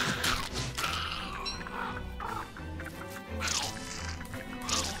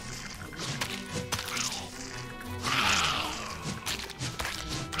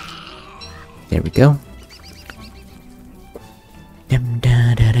 There we go.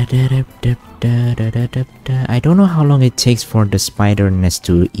 I don't know how long it takes for the spider nest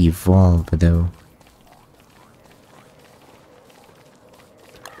to evolve though.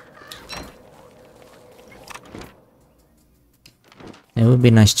 It would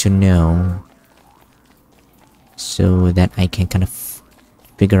be nice to know, so that I can kind of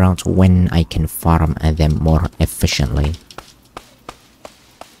figure out when I can farm them more efficiently.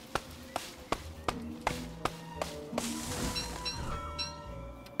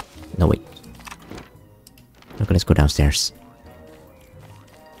 No, wait. Okay, let's go downstairs.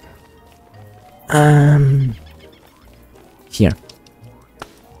 Here.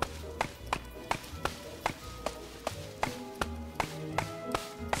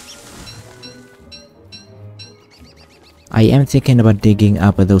 I am thinking about digging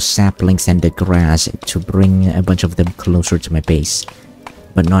up those saplings and the grass to bring a bunch of them closer to my base.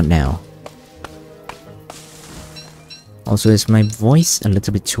 But not now. Also, is my voice a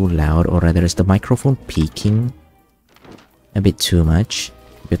little bit too loud, or rather is the microphone peaking a bit too much?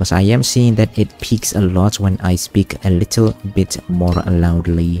 Because I am seeing that it peaks a lot when I speak a little bit more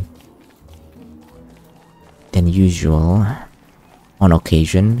loudly than usual on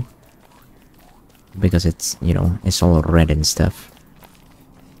occasion. Because it's, you know, it's all red and stuff.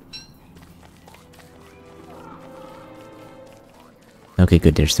 Okay,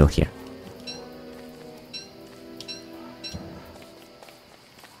 good, they're still here.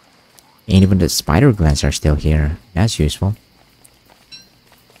 And even the spider glands are still here. That's useful.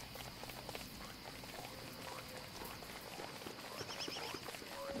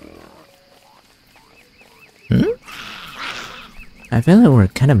 I feel like we're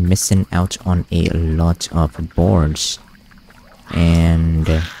kind of missing out on a lot of boards. And...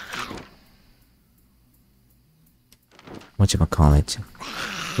 whatchamacallit?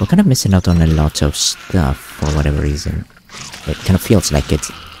 We're kind of missing out on a lot of stuff for whatever reason. It kind of feels like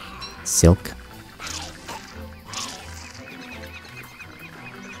it's silk.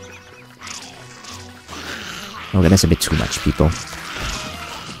 Okay, that's a bit too much, people.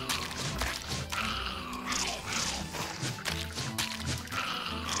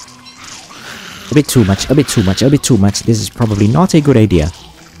 A bit too much, a bit too much, a bit too much. This is probably not a good idea.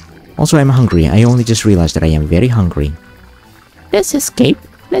 Also, I'm hungry. I only just realized that I am very hungry. Let's escape.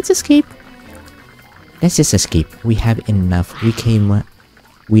 Let's escape. Let's just escape. We have enough. We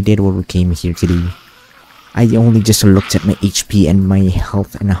did what we came here to do. I only just looked at my HP and my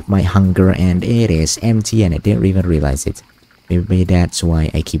health and my hunger, and it is empty, and I didn't even realize it. Maybe that's why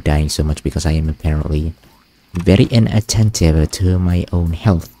I keep dying so much, because I am apparently very inattentive to my own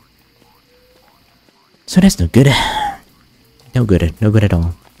health. So that's no good. No good. No good at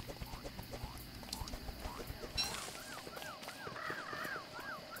all.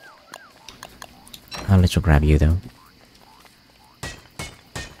 I'll let you grab you though.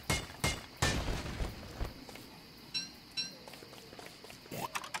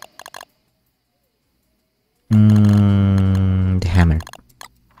 The hammer.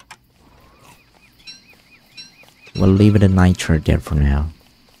 We'll leave it a nitro there for now.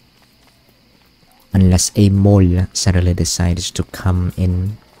 Unless a mole suddenly decides to come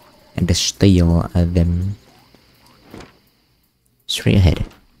in and steal them. Straight ahead.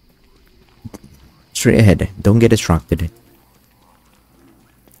 Straight ahead. Don't get distracted.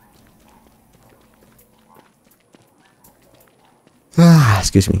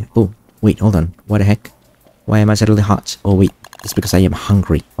 Excuse me. Oh, wait, hold on. What the heck? Why am I suddenly hot? Oh wait, it's because I am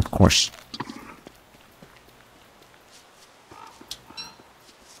hungry, of course.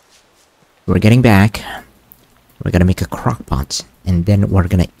 We're getting back. We're gonna make a crock pot, and then we're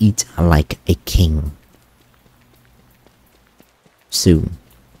gonna eat like a king. Soon.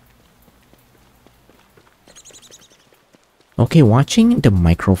 Okay, watching the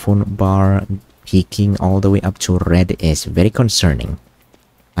microphone bar peaking all the way up to red is very concerning.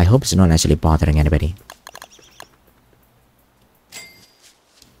 I hope it's not actually bothering anybody.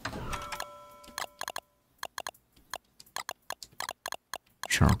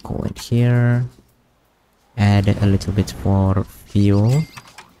 Charcoal in here. Add a little bit more fuel.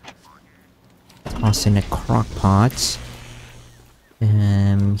 Toss in a crock pot.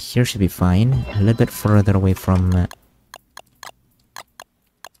 Here should be fine. A little bit further away from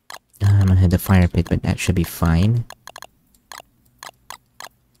the fire pit, but that should be fine.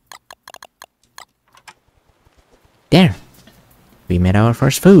 There! We made our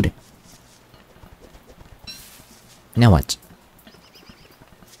first food. Now what?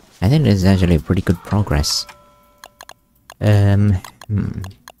 I think this is actually pretty good progress. I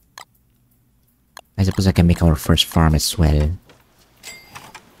suppose I can make our first farm as well.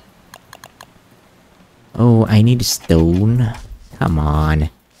 Oh, I need stone. Come on.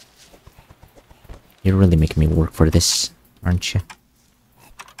 You're really making me work for this, aren't you?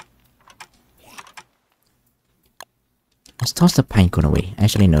 Let's toss the pinecone away.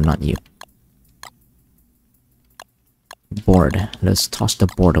 Actually, no, not you. Board. Let's toss the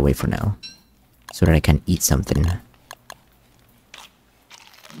board away for now. So that I can eat something.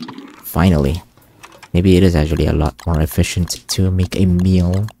 Finally. Maybe it is actually a lot more efficient to make a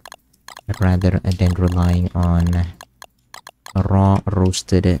meal rather than relying on raw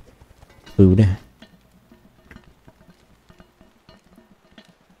roasted food.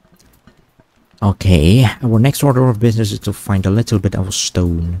 Okay, our next order of business is to find a little bit of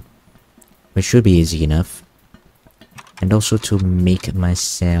stone, which should be easy enough. And also to make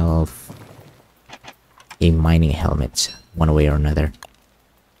myself a mining helmet, one way or another.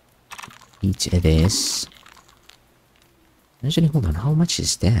 Eat this. Actually, hold on, how much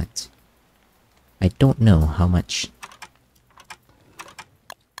is that? I don't know how much.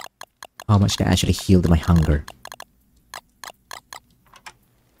 How much that actually healed my hunger.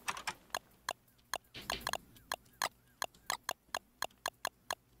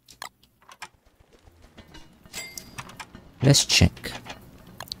 Let's check.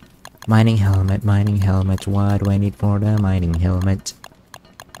 Mining helmet, what do I need for the mining helmet?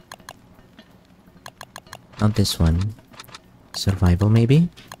 Not this one. Survival maybe?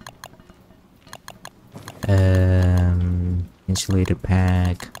 Insulated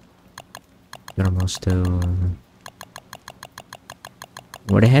pack. Thermal stone.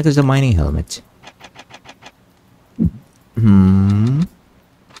 Where the heck is the mining helmet? Maybe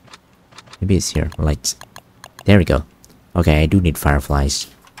it's here. Lights. There we go. Okay, I do need fireflies.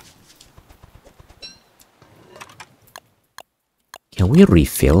 Can we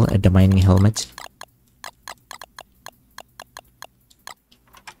refill the mining helmet?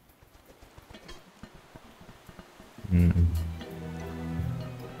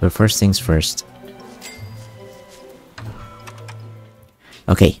 But first things first.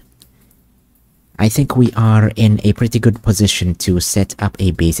 Okay. I think we are in a pretty good position to set up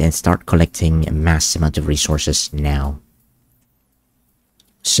a base and start collecting a mass amount of resources now.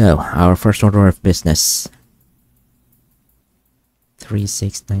 So, our first order of business. 3,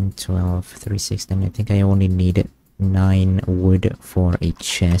 6, 9, 12, 3, 6, 9. I think I only need 9 wood for a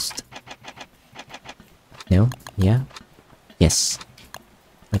chest. No? Yeah? Yes.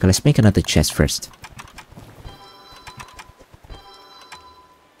 Okay, let's make another chest first.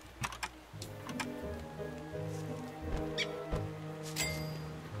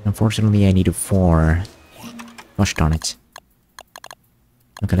 Unfortunately, I need 4. Gosh darn it.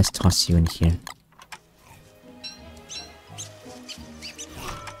 Okay, let's toss you in here.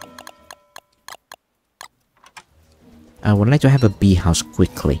 I would like to have a bee house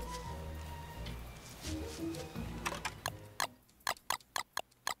quickly.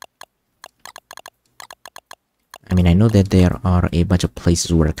 I mean, I know that there are a bunch of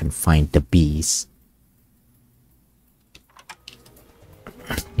places where I can find the bees.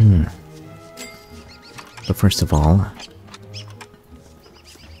 But first of all...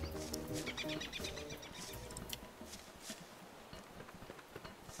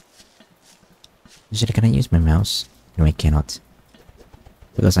 Can I use my mouse? No, I cannot.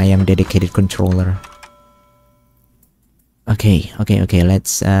 Because I am a dedicated controller. Okay,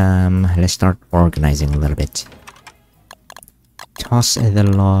 let's start organizing a little bit. Toss the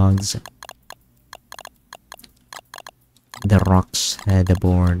logs, the rocks, the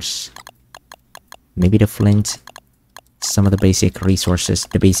boards, maybe the flint, some of the basic resources,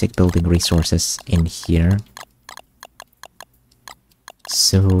 the basic building resources in here,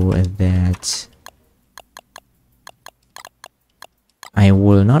 so that I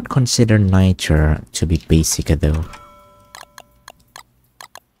will not consider niter to be basic though.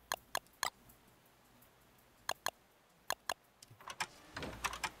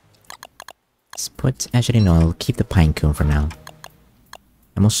 Actually no, I'll keep the pinecone for now.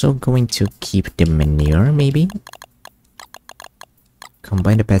 I'm also going to keep the manure, maybe?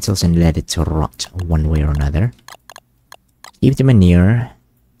 Combine the petals and let it rot one way or another. Keep the manure.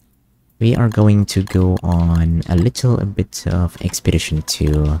 We are going to go on a little bit of expedition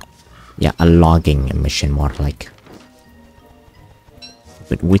to... yeah, a logging mission more like.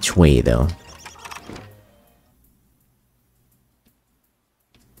 But which way though?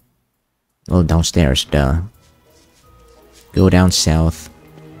 Oh, downstairs, duh. Go down south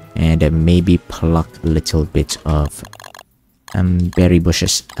and maybe pluck a little bit of berry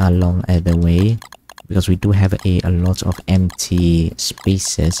bushes along the way, because we do have a lot of empty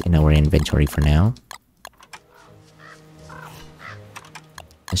spaces in our inventory for now.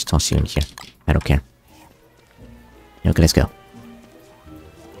 Let's toss you in here. I don't care. Okay, let's go.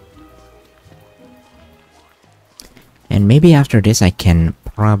 And maybe after this I can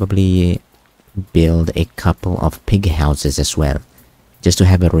probably build a couple of pig houses as well, just to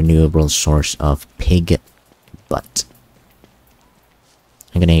have a renewable source of pig butt.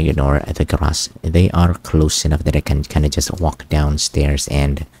 I'm gonna ignore the grass. They are close enough that I can kind of just walk downstairs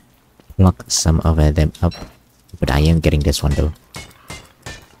and pluck some of them up. But I am getting this one though.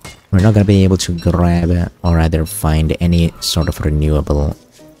 We're not gonna be able to grab or rather find any sort of renewable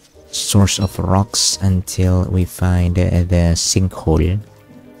source of rocks until we find the sinkhole,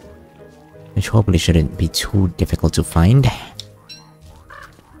 which hopefully shouldn't be too difficult to find.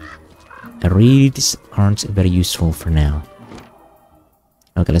 Reeds aren't very useful for now.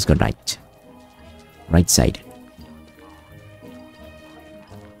 Okay, let's go right. Right side.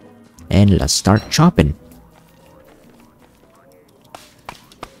 And let's start chopping.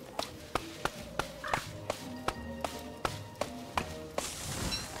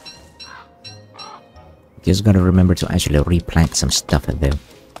 Just gotta remember to actually replant some stuff though.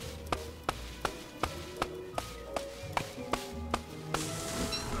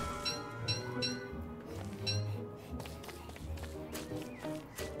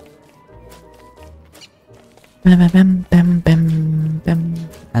 Bam, bam, bam, bam.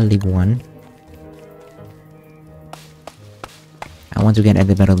 I'll leave one. I want to get at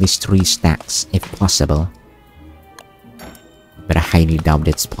least 3 stacks if possible. But I highly doubt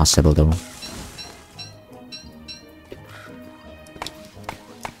it's possible though.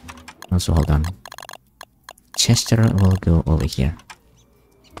 Also, hold on. Chester will go over here.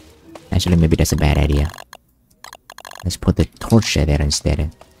 Actually, maybe that's a bad idea. Let's put the torch there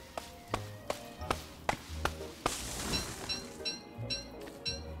instead.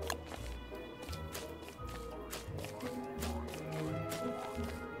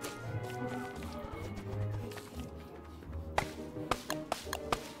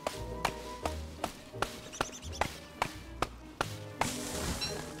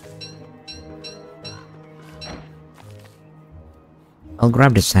 I'll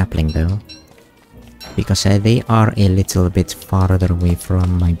grab the sapling though, because they are a little bit farther away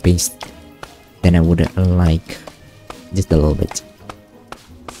from my base than I would like. Just a little bit.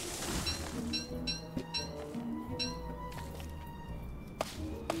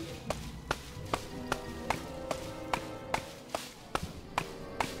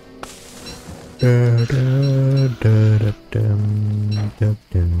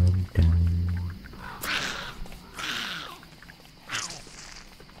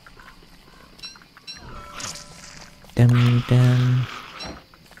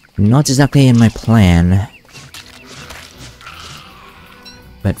 Not exactly in my plan,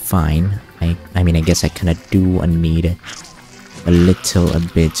 but fine. I mean, I guess I kinda do need a little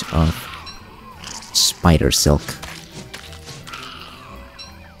bit of spider silk.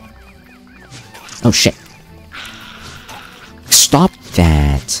 Oh shit. Stop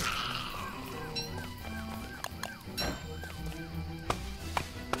that.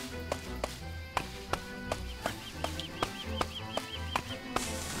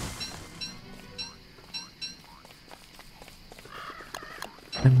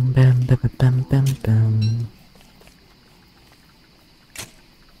 Bam, bam, bam, bam, bam, bam.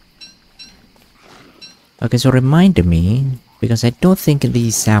 Okay, so remind me, because I don't think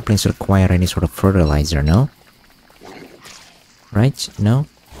these saplings require any sort of fertilizer, no? Right? No?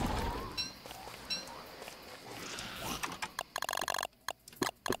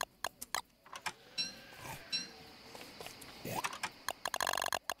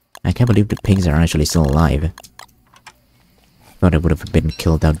 I can't believe the pigs are actually still alive. Thought I would have been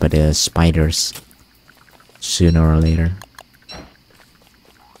killed out by the spiders sooner or later.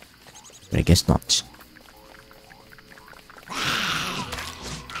 But I guess not.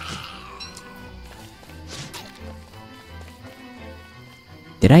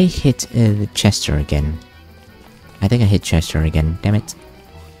 Did I hit the Chester again? I think I hit Chester again, damn it.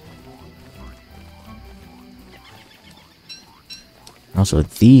 Also,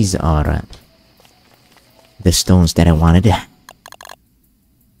 these are the stones that I wanted, that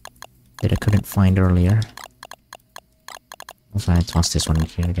I couldn't find earlier. Also, I tossed this one in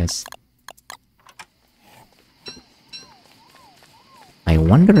here, I guess. I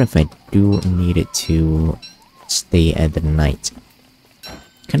wonder if I do need it to stay at the night.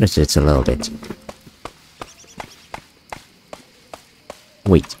 Kinda sits a little bit.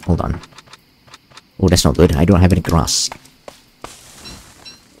 Wait, hold on. Oh, that's not good. I don't have any grass.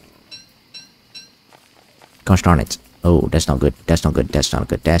 Gosh darn it. Oh, that's not good. That's not good. That's not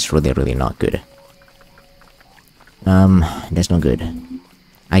good. That's really, really not good. That's not good.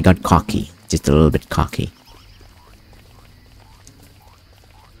 I got cocky. Just a little bit cocky.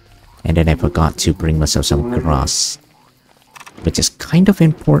 And then I forgot to bring myself some grass. Which is kind of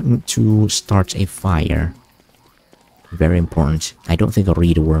important to start a fire. Very important. I don't think a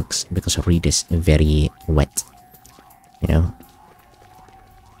reed works because a reed is very wet. You know?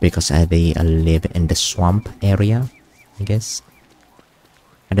 Because they live in the swamp area, I guess.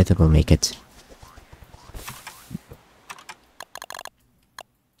 I don't think we'll make it.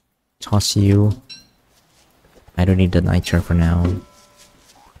 Toss you. I don't need the nitro for now.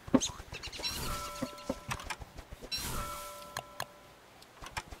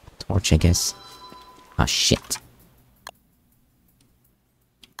 Torch, I guess. Ah, shit.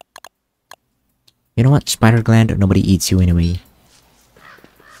 You know what? Spider gland, nobody eats you anyway.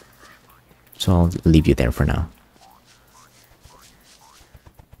 So I'll leave you there for now.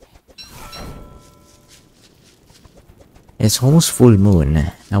 It's almost full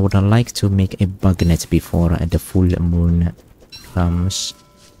moon. I would like to make a bug net before the full moon comes.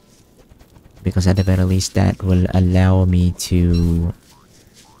 Because at the very least that will allow me to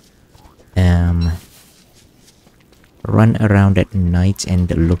run around at night and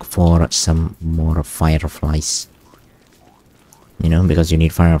look for some more fireflies. You know, because you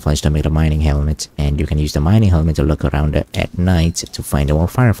need fireflies to make a mining helmet, and you can use the mining helmet to look around at night to find more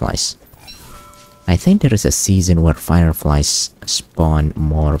fireflies. I think there is a season where fireflies spawn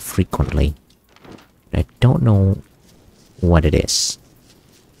more frequently. I don't know what it is.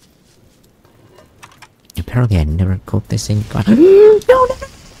 Apparently I never cooked this thing. God. No!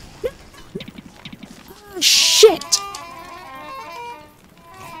 Shit!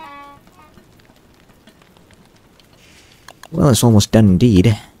 Well, it's almost done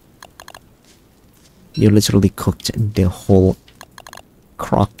indeed. You literally cooked the whole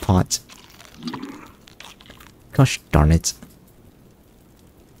crock pot. Gosh darn it.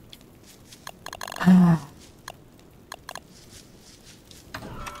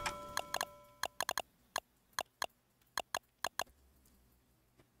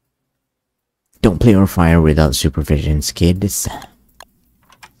 Don't play on fire without supervision, kids.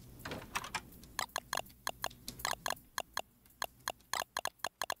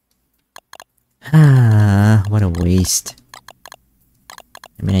 What a waste.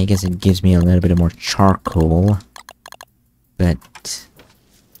 I mean, I guess it gives me a little bit more charcoal. But...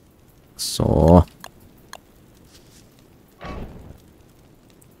 So...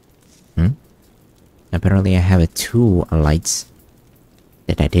 Apparently I have two lights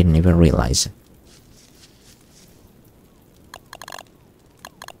that I didn't even realize.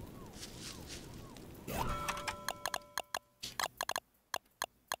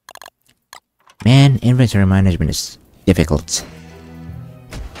 Man, inventory management is difficult.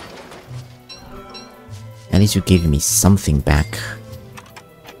 At least you gave me something back.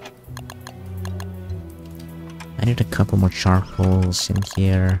 I need a couple more charcoals in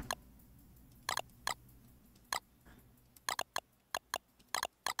here.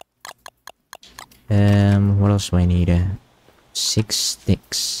 What else do I need? 6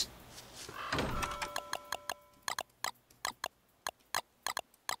 sticks.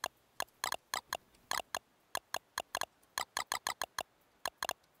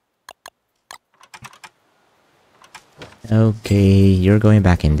 Okay, you're going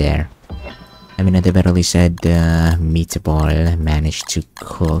back in there. I mean, at the very least said meatball managed to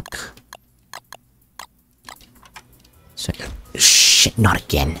cook. So, shit, not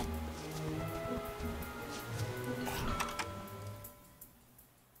again.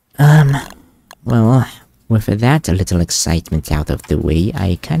 Well, with that little excitement out of the way,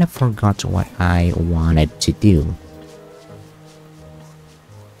 I kind of forgot what I wanted to do.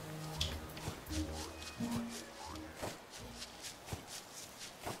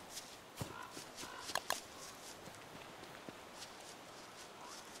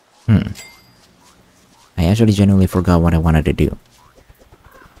 I actually genuinely forgot what I wanted to do.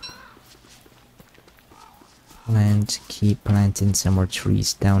 Keep planting some more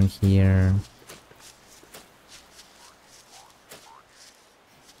trees down here.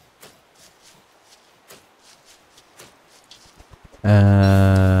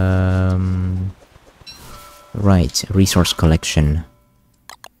 Right, resource collection.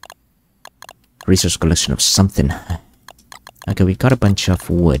 Resource collection of something. Okay, we got a bunch of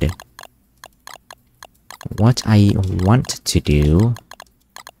wood. What I want to do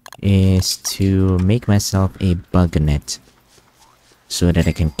is to make myself a bug net so that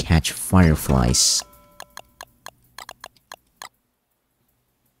I can catch fireflies.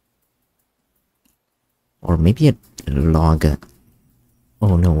 Or maybe a log.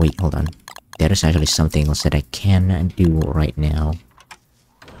 Oh no, wait, hold on. There is actually something else that I can do right now.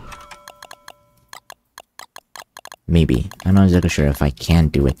 Maybe. I'm not exactly sure if I can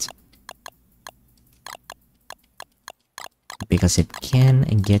do it. Because it can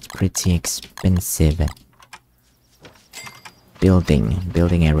get pretty expensive.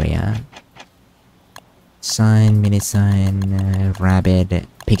 Building area. Sign, mini sign, rabbit,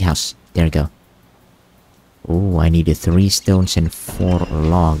 pig house. There we go. Oh, I needed 3 stones and 4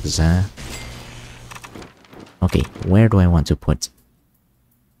 logs, huh? Okay, where do I want to put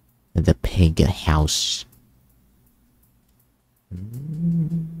the pig house?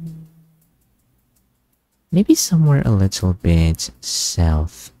 Maybe somewhere a little bit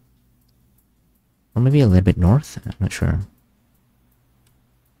south. Or maybe a little bit north? I'm not sure.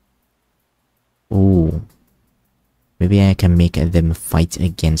 Oh. Maybe I can make them fight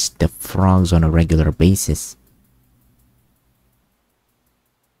against the frogs on a regular basis.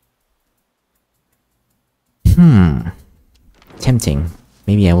 Tempting.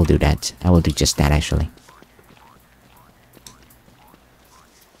 Maybe I will do that. I will do just that actually.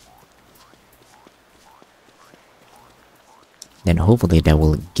 Then hopefully that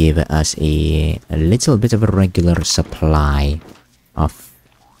will give us a little bit of a regular supply of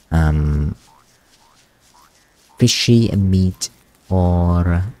fishy meat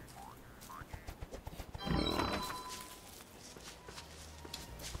or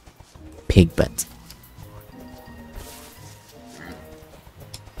pig butt.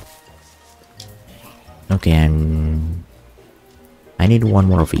 Okay, and I need 1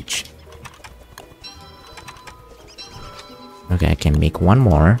 more of each. Okay, I can make 1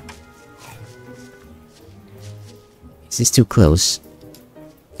 more. Is this too close?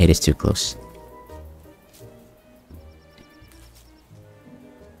 It is too close.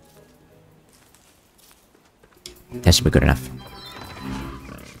 That should be good enough.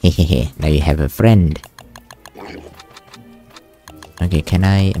 Hehehe, now you have a friend. Okay, can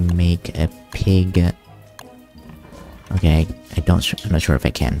I make a pig? Okay, I'm not sure if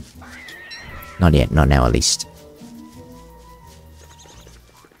I can. Not yet, not now at least.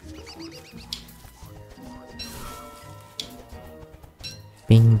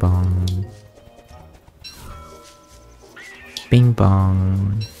 Bing bong. Bing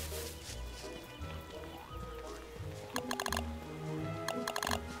bong.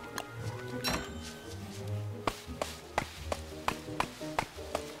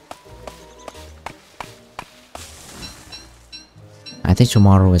 I think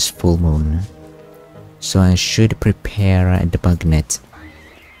tomorrow is full moon, so I should prepare the bug net.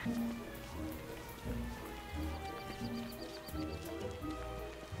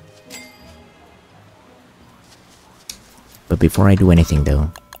 But before I do anything though,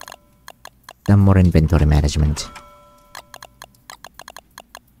 some more inventory management.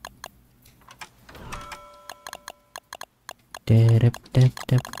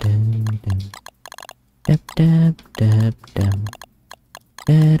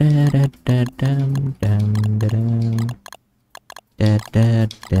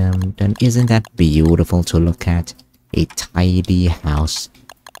 Isn't that beautiful to look at? A tidy house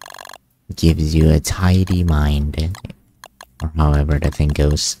gives you a tidy mind, or however the thing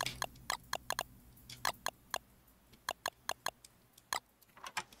goes.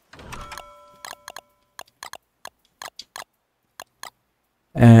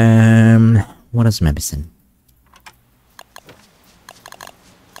 What else am I missing?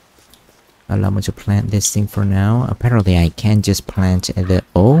 Allow me to plant this thing for now. Apparently I can't just plant the...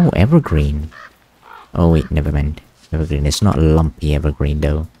 Oh, evergreen. Oh wait, never mind. Evergreen. It's not lumpy evergreen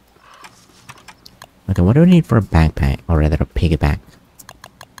though. Okay, what do I need for a backpack? Or rather a piggyback?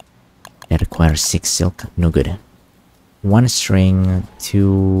 That requires 6 silk. No good. 1 string,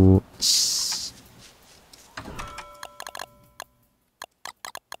 2...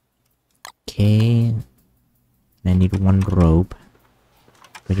 Okay. I need 1 rope.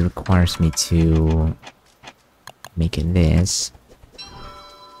 Which requires me to make it this.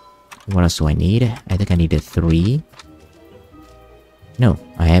 What else do I need? I think I needed 3. No,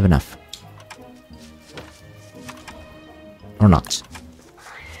 I have enough. Or not.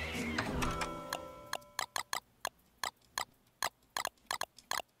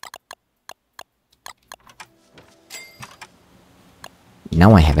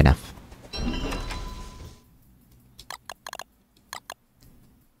 Now I have enough.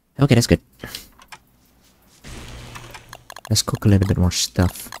 Okay, that's good. Let's cook a little bit more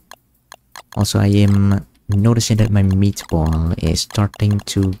stuff. Also, I am noticing that my meatball is starting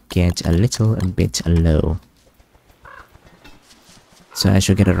to get a little bit low. So I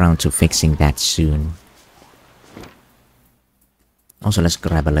should get around to fixing that soon. Also, let's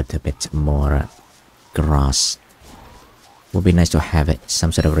grab a little bit more grass. Would be nice to have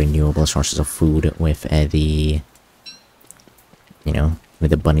some sort of renewable sources of food with the... You know,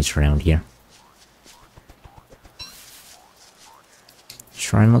 with the bunnies around here.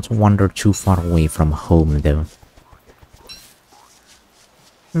 Try not to wander too far away from home, though.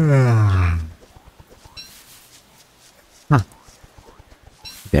 Huh.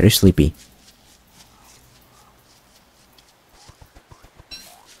 Very sleepy.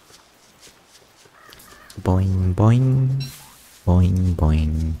 Boing, boing. Boing,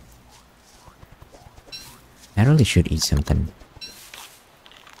 boing. I really should eat something.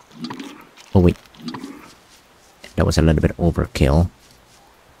 Oh, wait. That was a little bit overkill.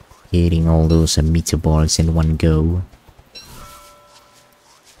 Eating all those meatballs in one go.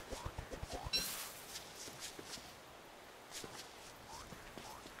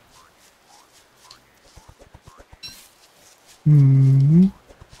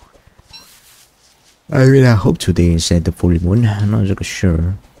 I really hope today is the full moon. I'm not really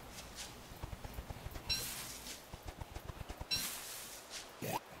sure.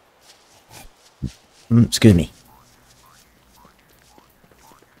 Excuse me.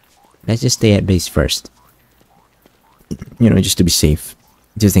 Let's just stay at base first. You know, just to be safe.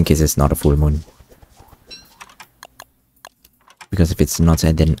 Just in case it's not a full moon. Because if it's not,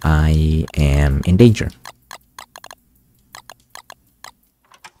 then I am in danger.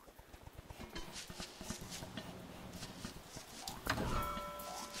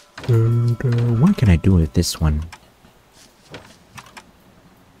 What can I do with this one?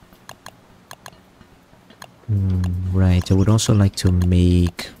 Right, I would also like to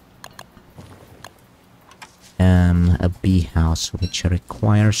make a bee house, which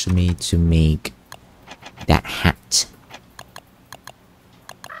requires me to make that hat.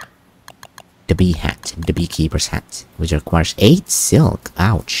 The bee hat, the beekeeper's hat, which requires 8 silk.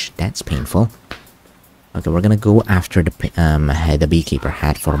 Ouch, that's painful. Okay, we're gonna go after the beekeeper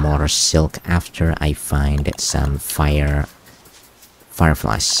hat for more silk after I find some fireflies.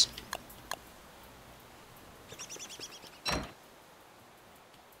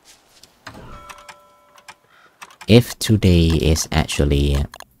 If today is actually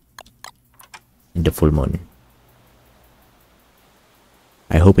the full moon.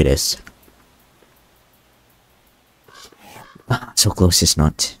 I hope it is. So close it's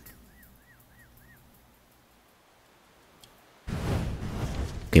not.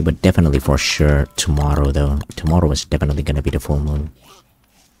 Okay, but definitely for sure tomorrow though. Tomorrow is definitely gonna be the full moon.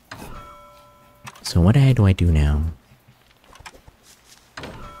 So what do I do now?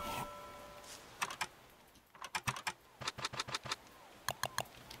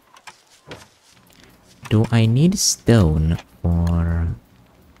 Do I need stone or...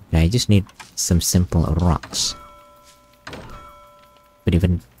 I just need some simple rocks. But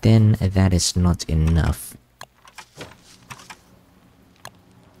even then, that is not enough.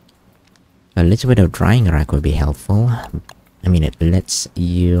 A little bit of drying rack would be helpful. I mean, it lets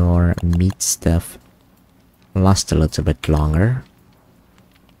your meat stuff last a little bit longer.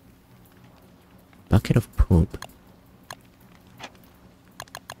 Bucket of poop.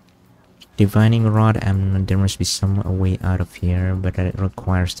 Divining rod, there must be some way out of here, but it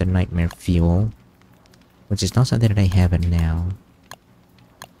requires the nightmare fuel, which is not something that I have it now.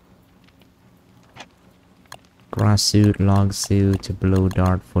 Grass suit, log suit, blow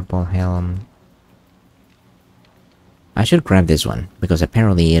dart, football helm. I should grab this one, because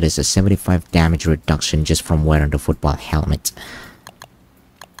apparently it is a 75 damage reduction just from wearing the football helmet.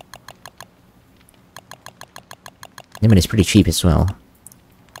 I mean, it's pretty cheap as well.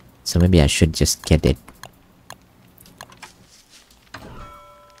 So maybe I should just get it.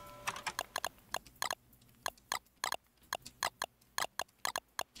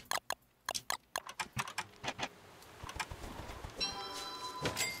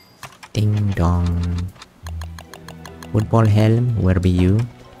 Ding dong. Football helm, where be you?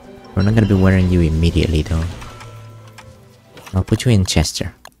 We're not gonna be wearing you immediately though. I'll put you in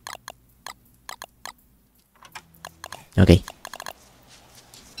Chester. Okay.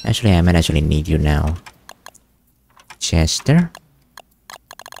 Actually, I might actually need you now. Chester.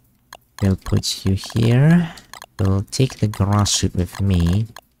 We'll put you here. We'll take the grass suit with me.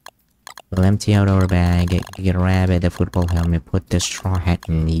 We'll empty out our bag, grab the football helmet, put the straw hat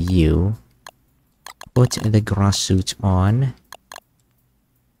in you, put the grass suit on,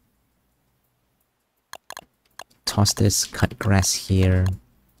 toss this cut grass here.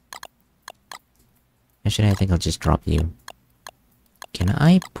 Actually, I think I'll just drop you. Can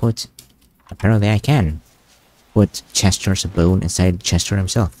I put... Apparently I can. Put Chester's bone inside Chester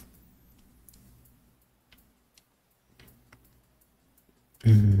himself.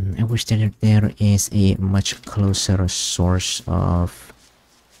 I wish that there is a much closer source of...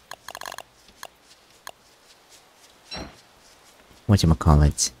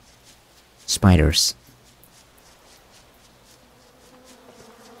 whatchamacallit? Spiders.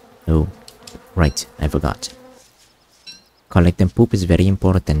 Oh, right, I forgot. Collecting poop is very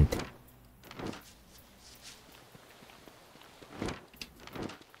important.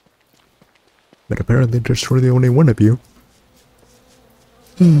 But apparently there's really only one of you.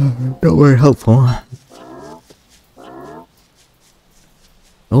 Not very helpful.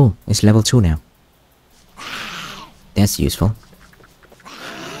 Oh, it's level 2 now. That's useful.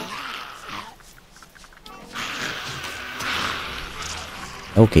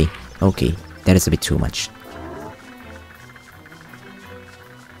 Okay, okay, that is a bit too much.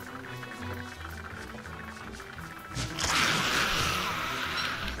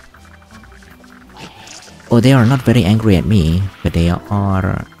 Oh, they are not very angry at me, but they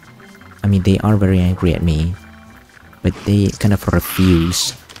are... I mean, they are very angry at me, but they kind of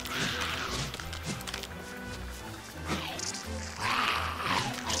refuse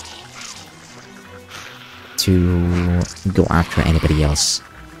to go after anybody else.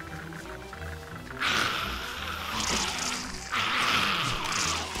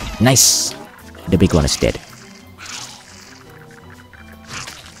 Nice! The big one is dead.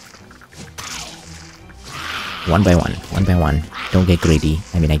 One by one, one by one. Don't get greedy.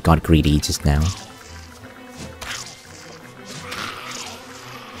 I mean, I got greedy just now.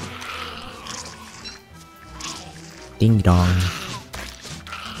 Ding dong.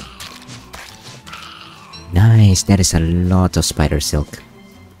 Nice, that is a lot of spider silk.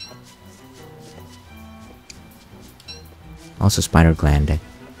 Also spider gland.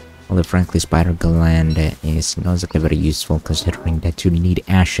 Although frankly spider gland is not exactly very useful considering that you need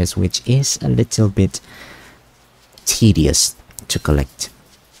ashes, which is a little bit tedious to collect.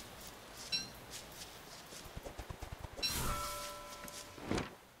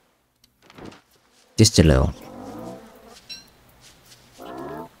 Just a little.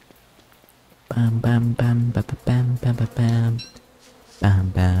 Bam bam bam bam bam bam bam bam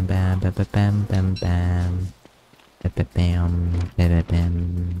bam bam bam bam bam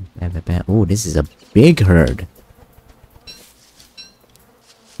bam bam. Oh, this is a big herd.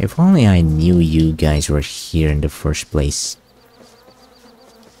 If only I knew you guys were here in the first place.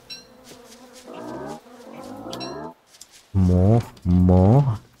 More.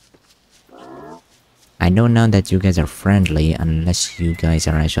 I know now that you guys are friendly, unless you guys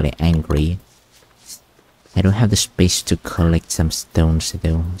are actually angry. I don't have the space to collect some stones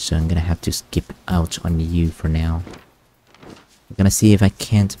though, so I'm gonna have to skip out on you for now. I'm gonna see if I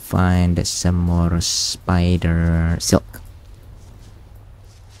can't find some more spider silk.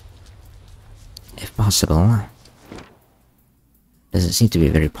 If possible. Doesn't seem to be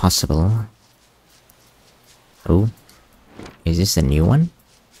very possible. Oh. Is this a new one?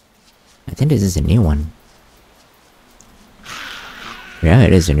 I think this is a new one. Yeah,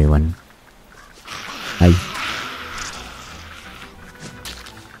 it is a new one. Hi.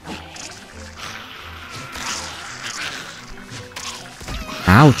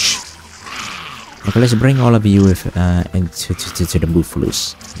 Ouch! Okay, let's bring all of you into the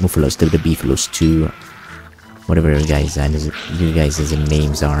Muffalos, to the Beeffalos, to whatever you guys'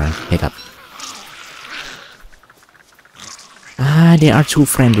 names are. Pick up. Ah, they are too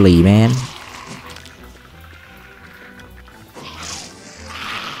friendly, man.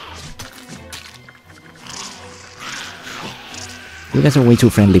 You guys are way too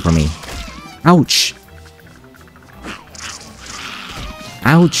friendly for me. Ouch!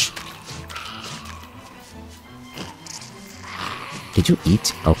 Ouch! Did you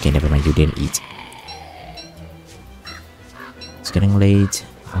eat? Okay, never mind, you didn't eat. It's getting late.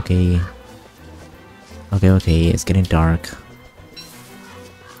 Okay. Okay, it's getting dark.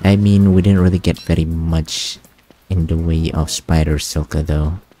 I mean, we didn't really get very much in the way of spider silk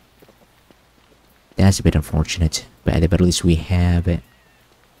though. That's a bit unfortunate, but at the least we have it.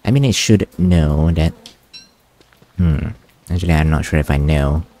 I mean, I should know that... Actually, I'm not sure if I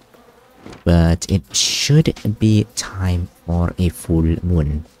know. But it should be time for a full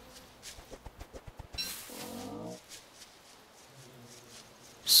moon.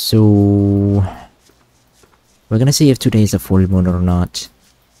 So we're gonna see if today is a full moon or not.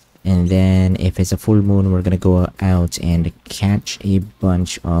 And then if it's a full moon, we're gonna go out and catch a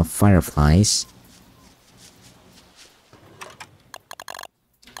bunch of fireflies.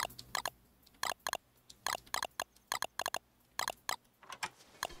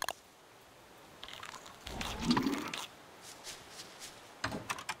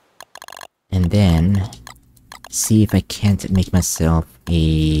 And then see if I can't make myself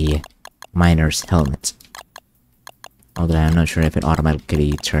a miner's helmet. Although I'm not sure if it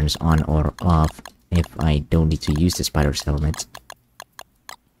automatically turns on or off if I don't need to use the spider's helmet.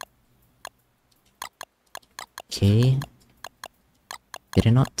 Okay. Did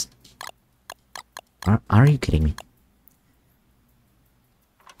it not? Are you kidding me?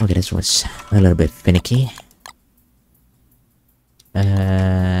 Okay, this was a little bit finicky.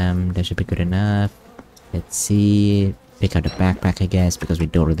 That should be good enough. Let's see. Pick out the backpack, I guess, because we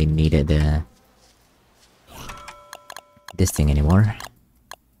don't really need it, this thing anymore.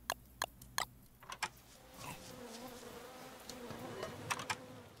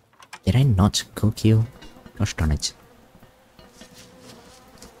 Did I not cook you? Gosh darn it.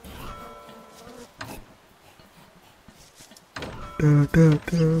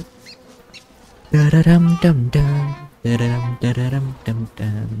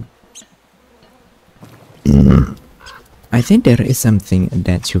 I think there is something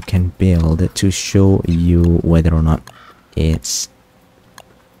that you can build to show you whether or not it's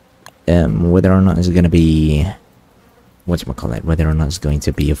gonna be whatchamacallit, whether or not it's going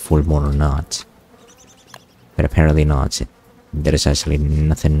to be a full moon or not. But apparently not. There is actually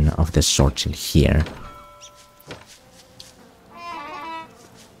nothing of the sort in here.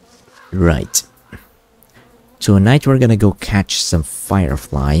 Right. Tonight we're gonna go catch some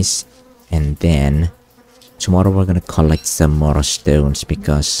fireflies, and then tomorrow we're gonna collect some more stones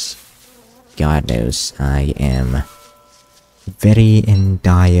because God knows I am very in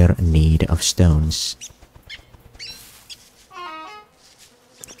dire need of stones.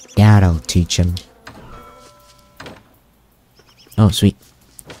 That'll teach him. Oh, sweet.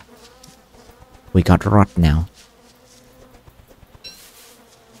 We got rot now.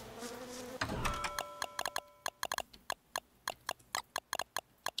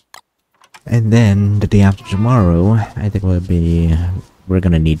 And then the day after tomorrow, I think we're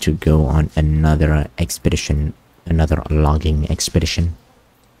gonna need to go on another expedition, another logging expedition.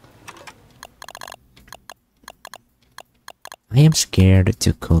 I am scared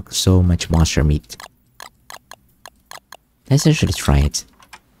to cook so much monster meat. Let's actually try it.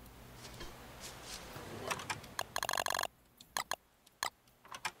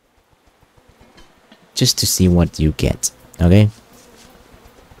 Just to see what you get, okay?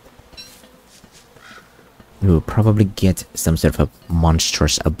 We'll probably get some sort of a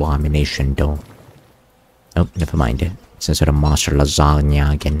monstrous abomination though. Oh, never mind. Some sort of monster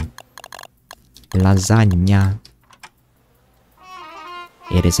lasagna again. Lasagna.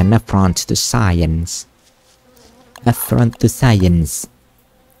 It is an affront to science. Affront to science.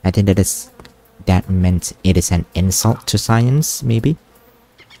 I think that meant it is an insult to science, maybe?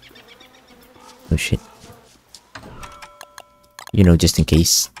 Oh shit. You know, just in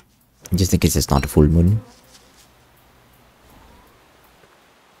case. Just in case it's not a full moon.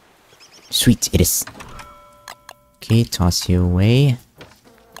 Sweet, it is. Okay, toss you away.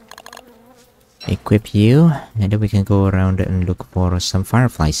 Equip you, and then we can go around and look for some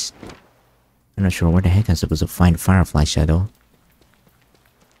fireflies. I'm not sure where the heck I'm supposed to find firefly shadow.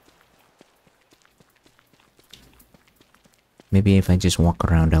 Maybe if I just walk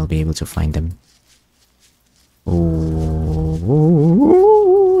around, I'll be able to find them. Oh,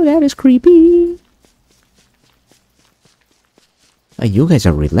 that is creepy. Oh, you guys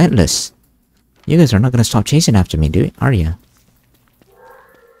are relentless. You guys are not gonna stop chasing after me, are you?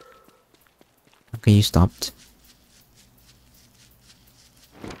 Okay, you stopped.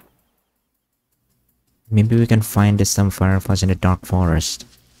 Maybe we can find some fireflies in the dark forest.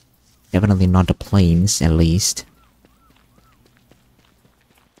 Definitely not the plains, at least.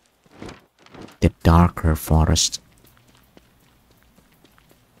 The darker forest.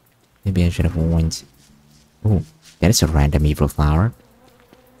 Maybe I should have went. Oh, that is a random evil flower.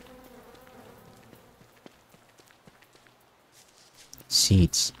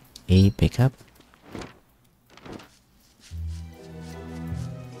 Seeds. A pickup.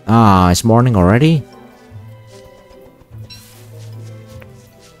 Ah, it's morning already?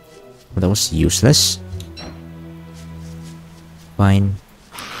 Well, that was useless. Fine.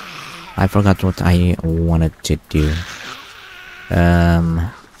 I forgot what I wanted to do.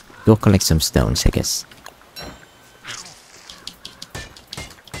 Go collect some stones, I guess.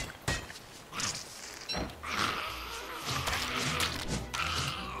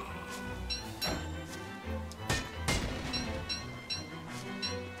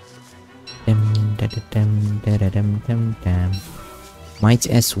 Might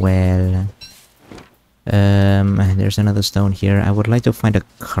as well. There's another stone here. I would like to find a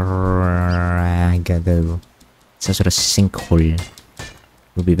crag though. Some sort of sinkhole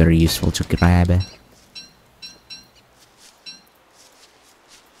would be very useful to grab.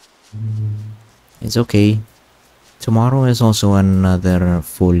 It's okay. Tomorrow is also another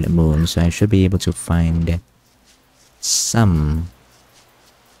full moon, so I should be able to find some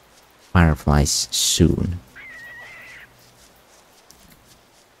fireflies soon.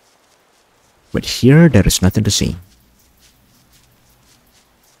 But here, there is nothing to see.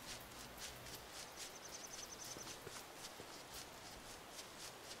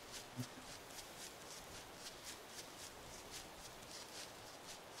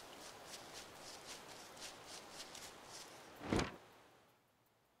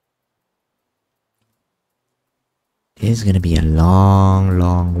 This is gonna be a long,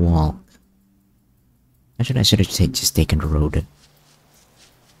 long walk. Actually, I should have just taken the road.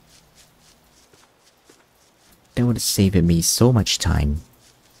 That would have saved me so much time.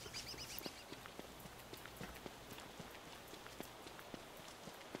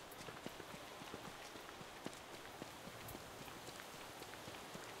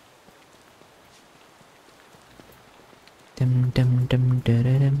 Dum dum dum da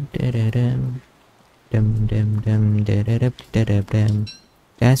da dum da da dum. Dum dum dum da da dum da da dum.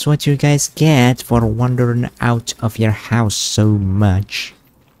 That's what you guys get for wandering out of your house so much.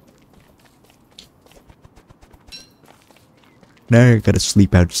 Now I gotta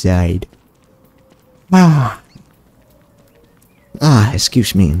sleep outside.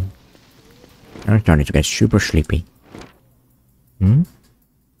 Excuse me. I'm starting to get super sleepy. Never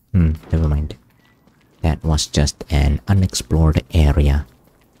mind. That was just an unexplored area.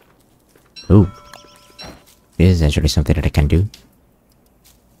 Oh. This is actually something that I can do.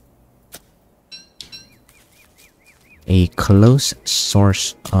 A close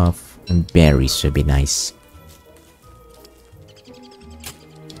source of berries would be nice.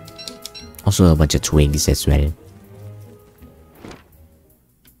 Also a bunch of twigs as well.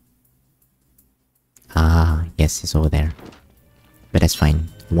 Ah, yes, it's over there. But that's fine.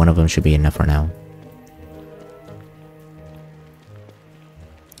 One of them should be enough for now.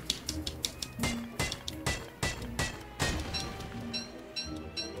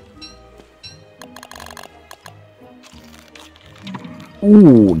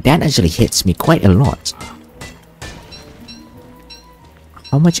 Ooh, that actually hits me quite a lot.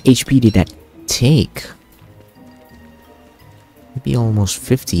 How much HP did that take? Maybe almost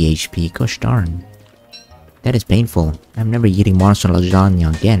 50 HP, gosh darn. That is painful. I'm never eating monster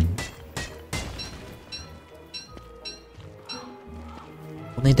lasagna again.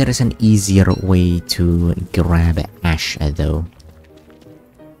 Only there is an easier way to grab ash though.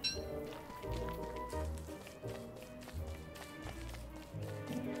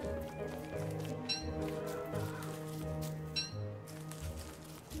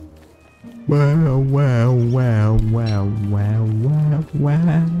 Wow, wow, wow, wow, wow, wow,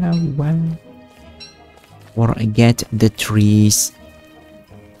 wow, wow. Or get the trees.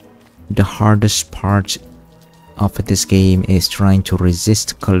 The hardest part of this game is trying to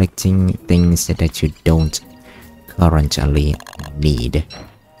resist collecting things that you don't currently need.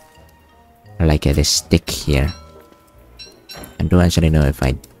 Like this stick here. I don't actually know if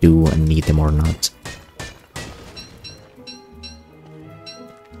I do need them or not.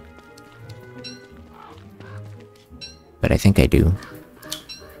 But I think I do.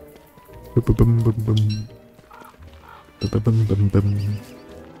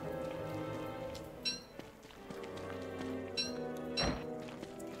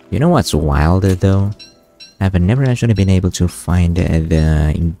 You know what's wild though? I've never actually been able to find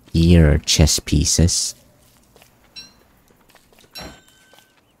the gear chest pieces.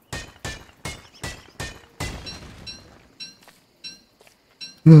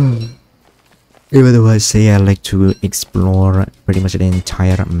 Even though I say I like to explore pretty much the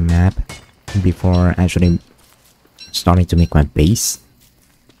entire map before actually starting to make my base,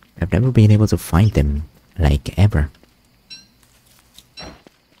 I've never been able to find them, like ever.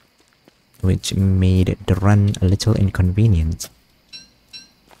 Which made the run a little inconvenient.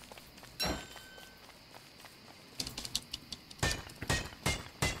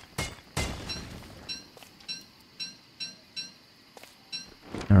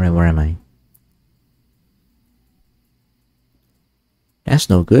 Alright, where am I? That's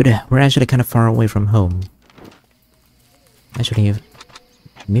no good. We're actually kind of far away from home. Actually,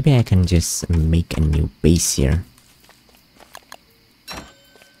 maybe I can just make a new base here.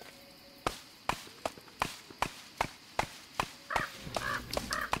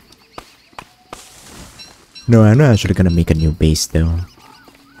 No, I'm not actually gonna make a new base though.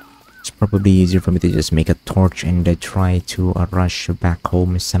 It's probably easier for me to just make a torch and try to rush back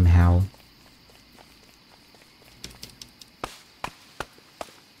home somehow.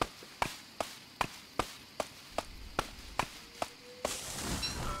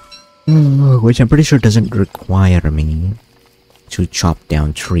 Which I'm pretty sure doesn't require me to chop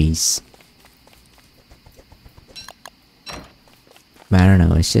down trees. But I don't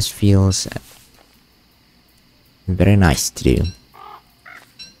know, it just feels very nice to do.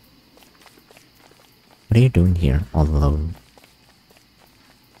 What are you doing here all alone?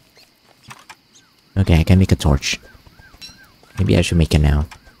 Okay, I can make a torch. Maybe I should make it now.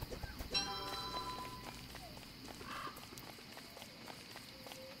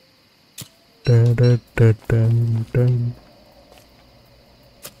 Dun, dun, dun, dun, dun.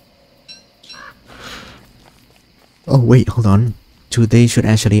 Oh wait, hold on. Today should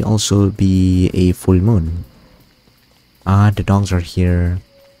actually also be a full moon. Ah, the dogs are here.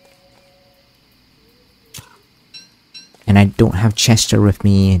 And I don't have Chester with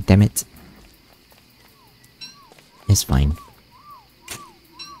me, damn it. It's fine.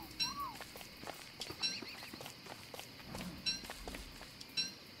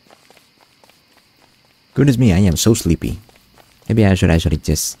 Goodness me, I am so sleepy. Maybe I should actually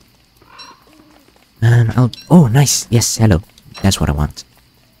just... oh, nice. Yes, hello. That's what I want.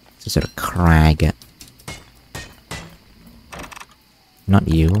 Just sort of crag. Not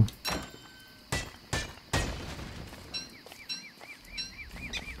you.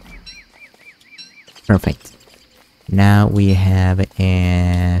 Perfect. Now we have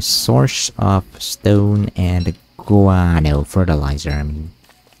a source of stone and guano fertilizer. I mean,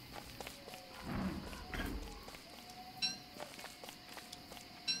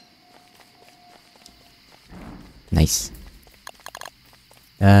 nice.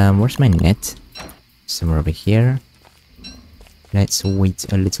 Where's my net? Somewhere over here. Let's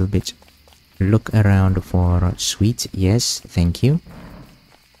wait a little bit. Look around for sweet. Yes, thank you.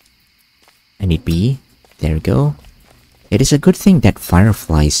 I need bee. There we go. It is a good thing that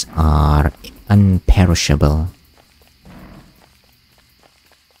fireflies are unperishable.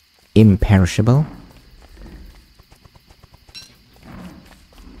 Imperishable?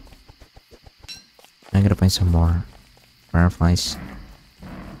 I gotta find some more fireflies.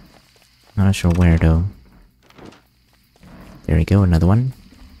 Not sure where though. There we go, another one.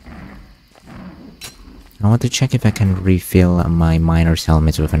 I want to check if I can refill my miner's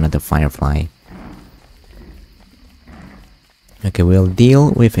helmets with another firefly. Okay, we'll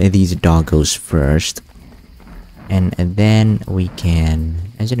deal with these doggos first. And then we can...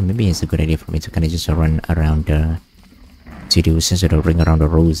 Actually, maybe it's a good idea for me to kind of just run around the... to do some sort of ring around the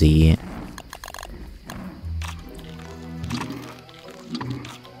rosy.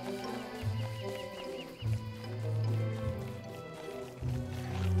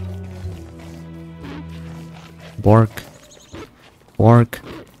 Bork. Bork.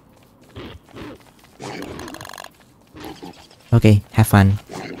 Okay, have fun.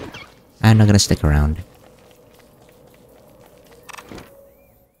 I'm not gonna stick around.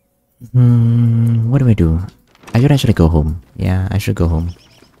 What do I do? I should actually go home. Yeah, I should go home.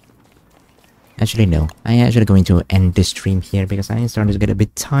 Actually, no. I am actually going to end this stream here because I am starting to get a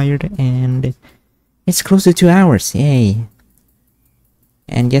bit tired and it's close to 2 hours. Yay.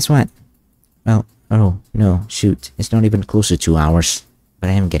 And guess what? Well, oh, no, shoot. It's not even close to 2 hours. But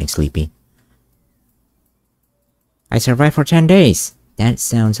I am getting sleepy. I survived for 10 days. That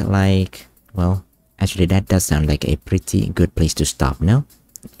sounds like... Well, actually that does sound like a pretty good place to stop, no?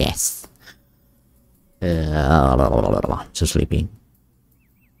 Yes. So sleepy.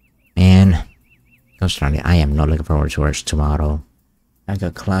 Man. Constantly, I am not looking forward to work tomorrow. I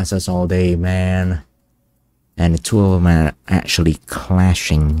got classes all day, man. And the two of them are actually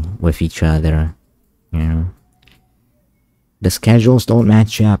clashing with each other. You know? The schedules don't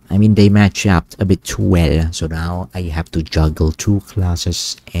match up. I mean, they match up a bit too well. So now I have to juggle 2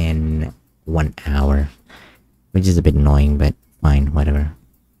 classes in 1 hour. Which is a bit annoying, but fine, whatever.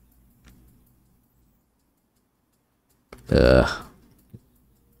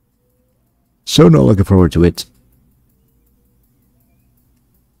 So not looking forward to it.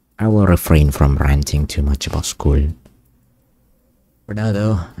 I will refrain from ranting too much about school. For now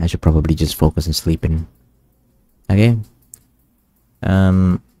though, I should probably just focus on sleeping. Okay?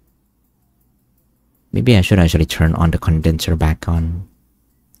 Maybe I should actually turn on the condenser back on.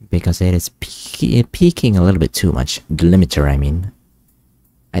 Because it is peaking a little bit too much. The limiter, I mean.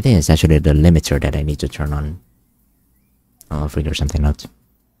 I think it's actually the limiter that I need to turn on. I'll figure something out.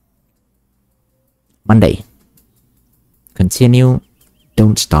 Monday. Continue.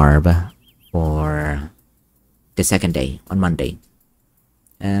 Don't starve. For the second day on Monday.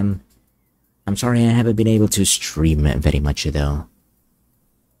 I'm sorry I haven't been able to stream very much though.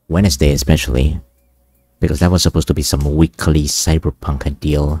 Wednesday especially, because that was supposed to be some weekly Cyberpunk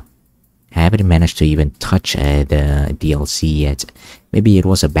deal. I haven't managed to even touch the DLC yet. Maybe it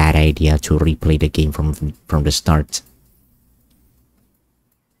was a bad idea to replay the game from the start.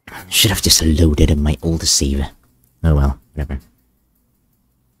 Should have just loaded my old save. Oh well, whatever.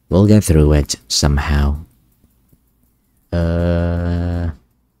 We'll get through it somehow.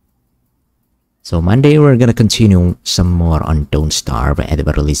 So Monday we're gonna continue some more on Don't Starve at the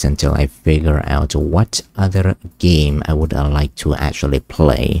very least until I figure out what other game I would like to actually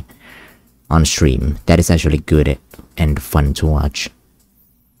play on stream that is actually good and fun to watch.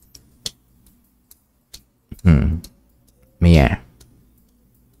 But yeah.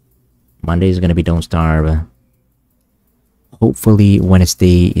 Monday is gonna be Don't Starve. Hopefully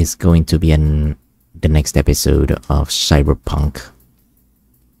Wednesday is going to be the next episode of Cyberpunk.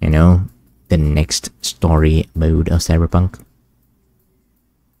 You know, the next story mode of Cyberpunk.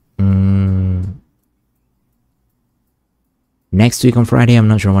 Next week on Friday, I'm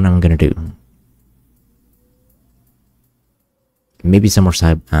not sure what I'm gonna do. Maybe some more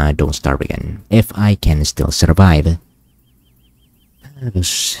Don't Starve again, if I can still survive.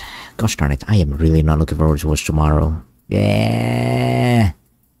 Gosh darn it, I am really not looking forward to watch tomorrow. Yeah.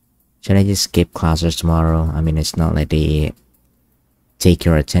 Should I just skip classes tomorrow? I mean, it's not like they take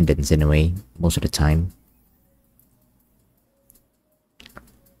your attendance anyway, most of the time.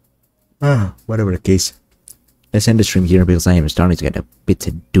 Whatever the case. Let's end the stream here because I am starting to get a bit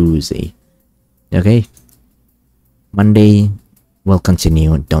doozy. Okay? Monday, we'll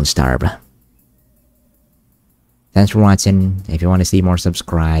continue Don't Starve. Thanks for watching. If you want to see more,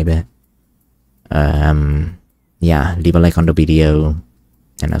 subscribe. Yeah, leave a like on the video.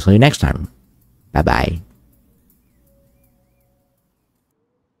 And I'll see you next time. Bye-bye.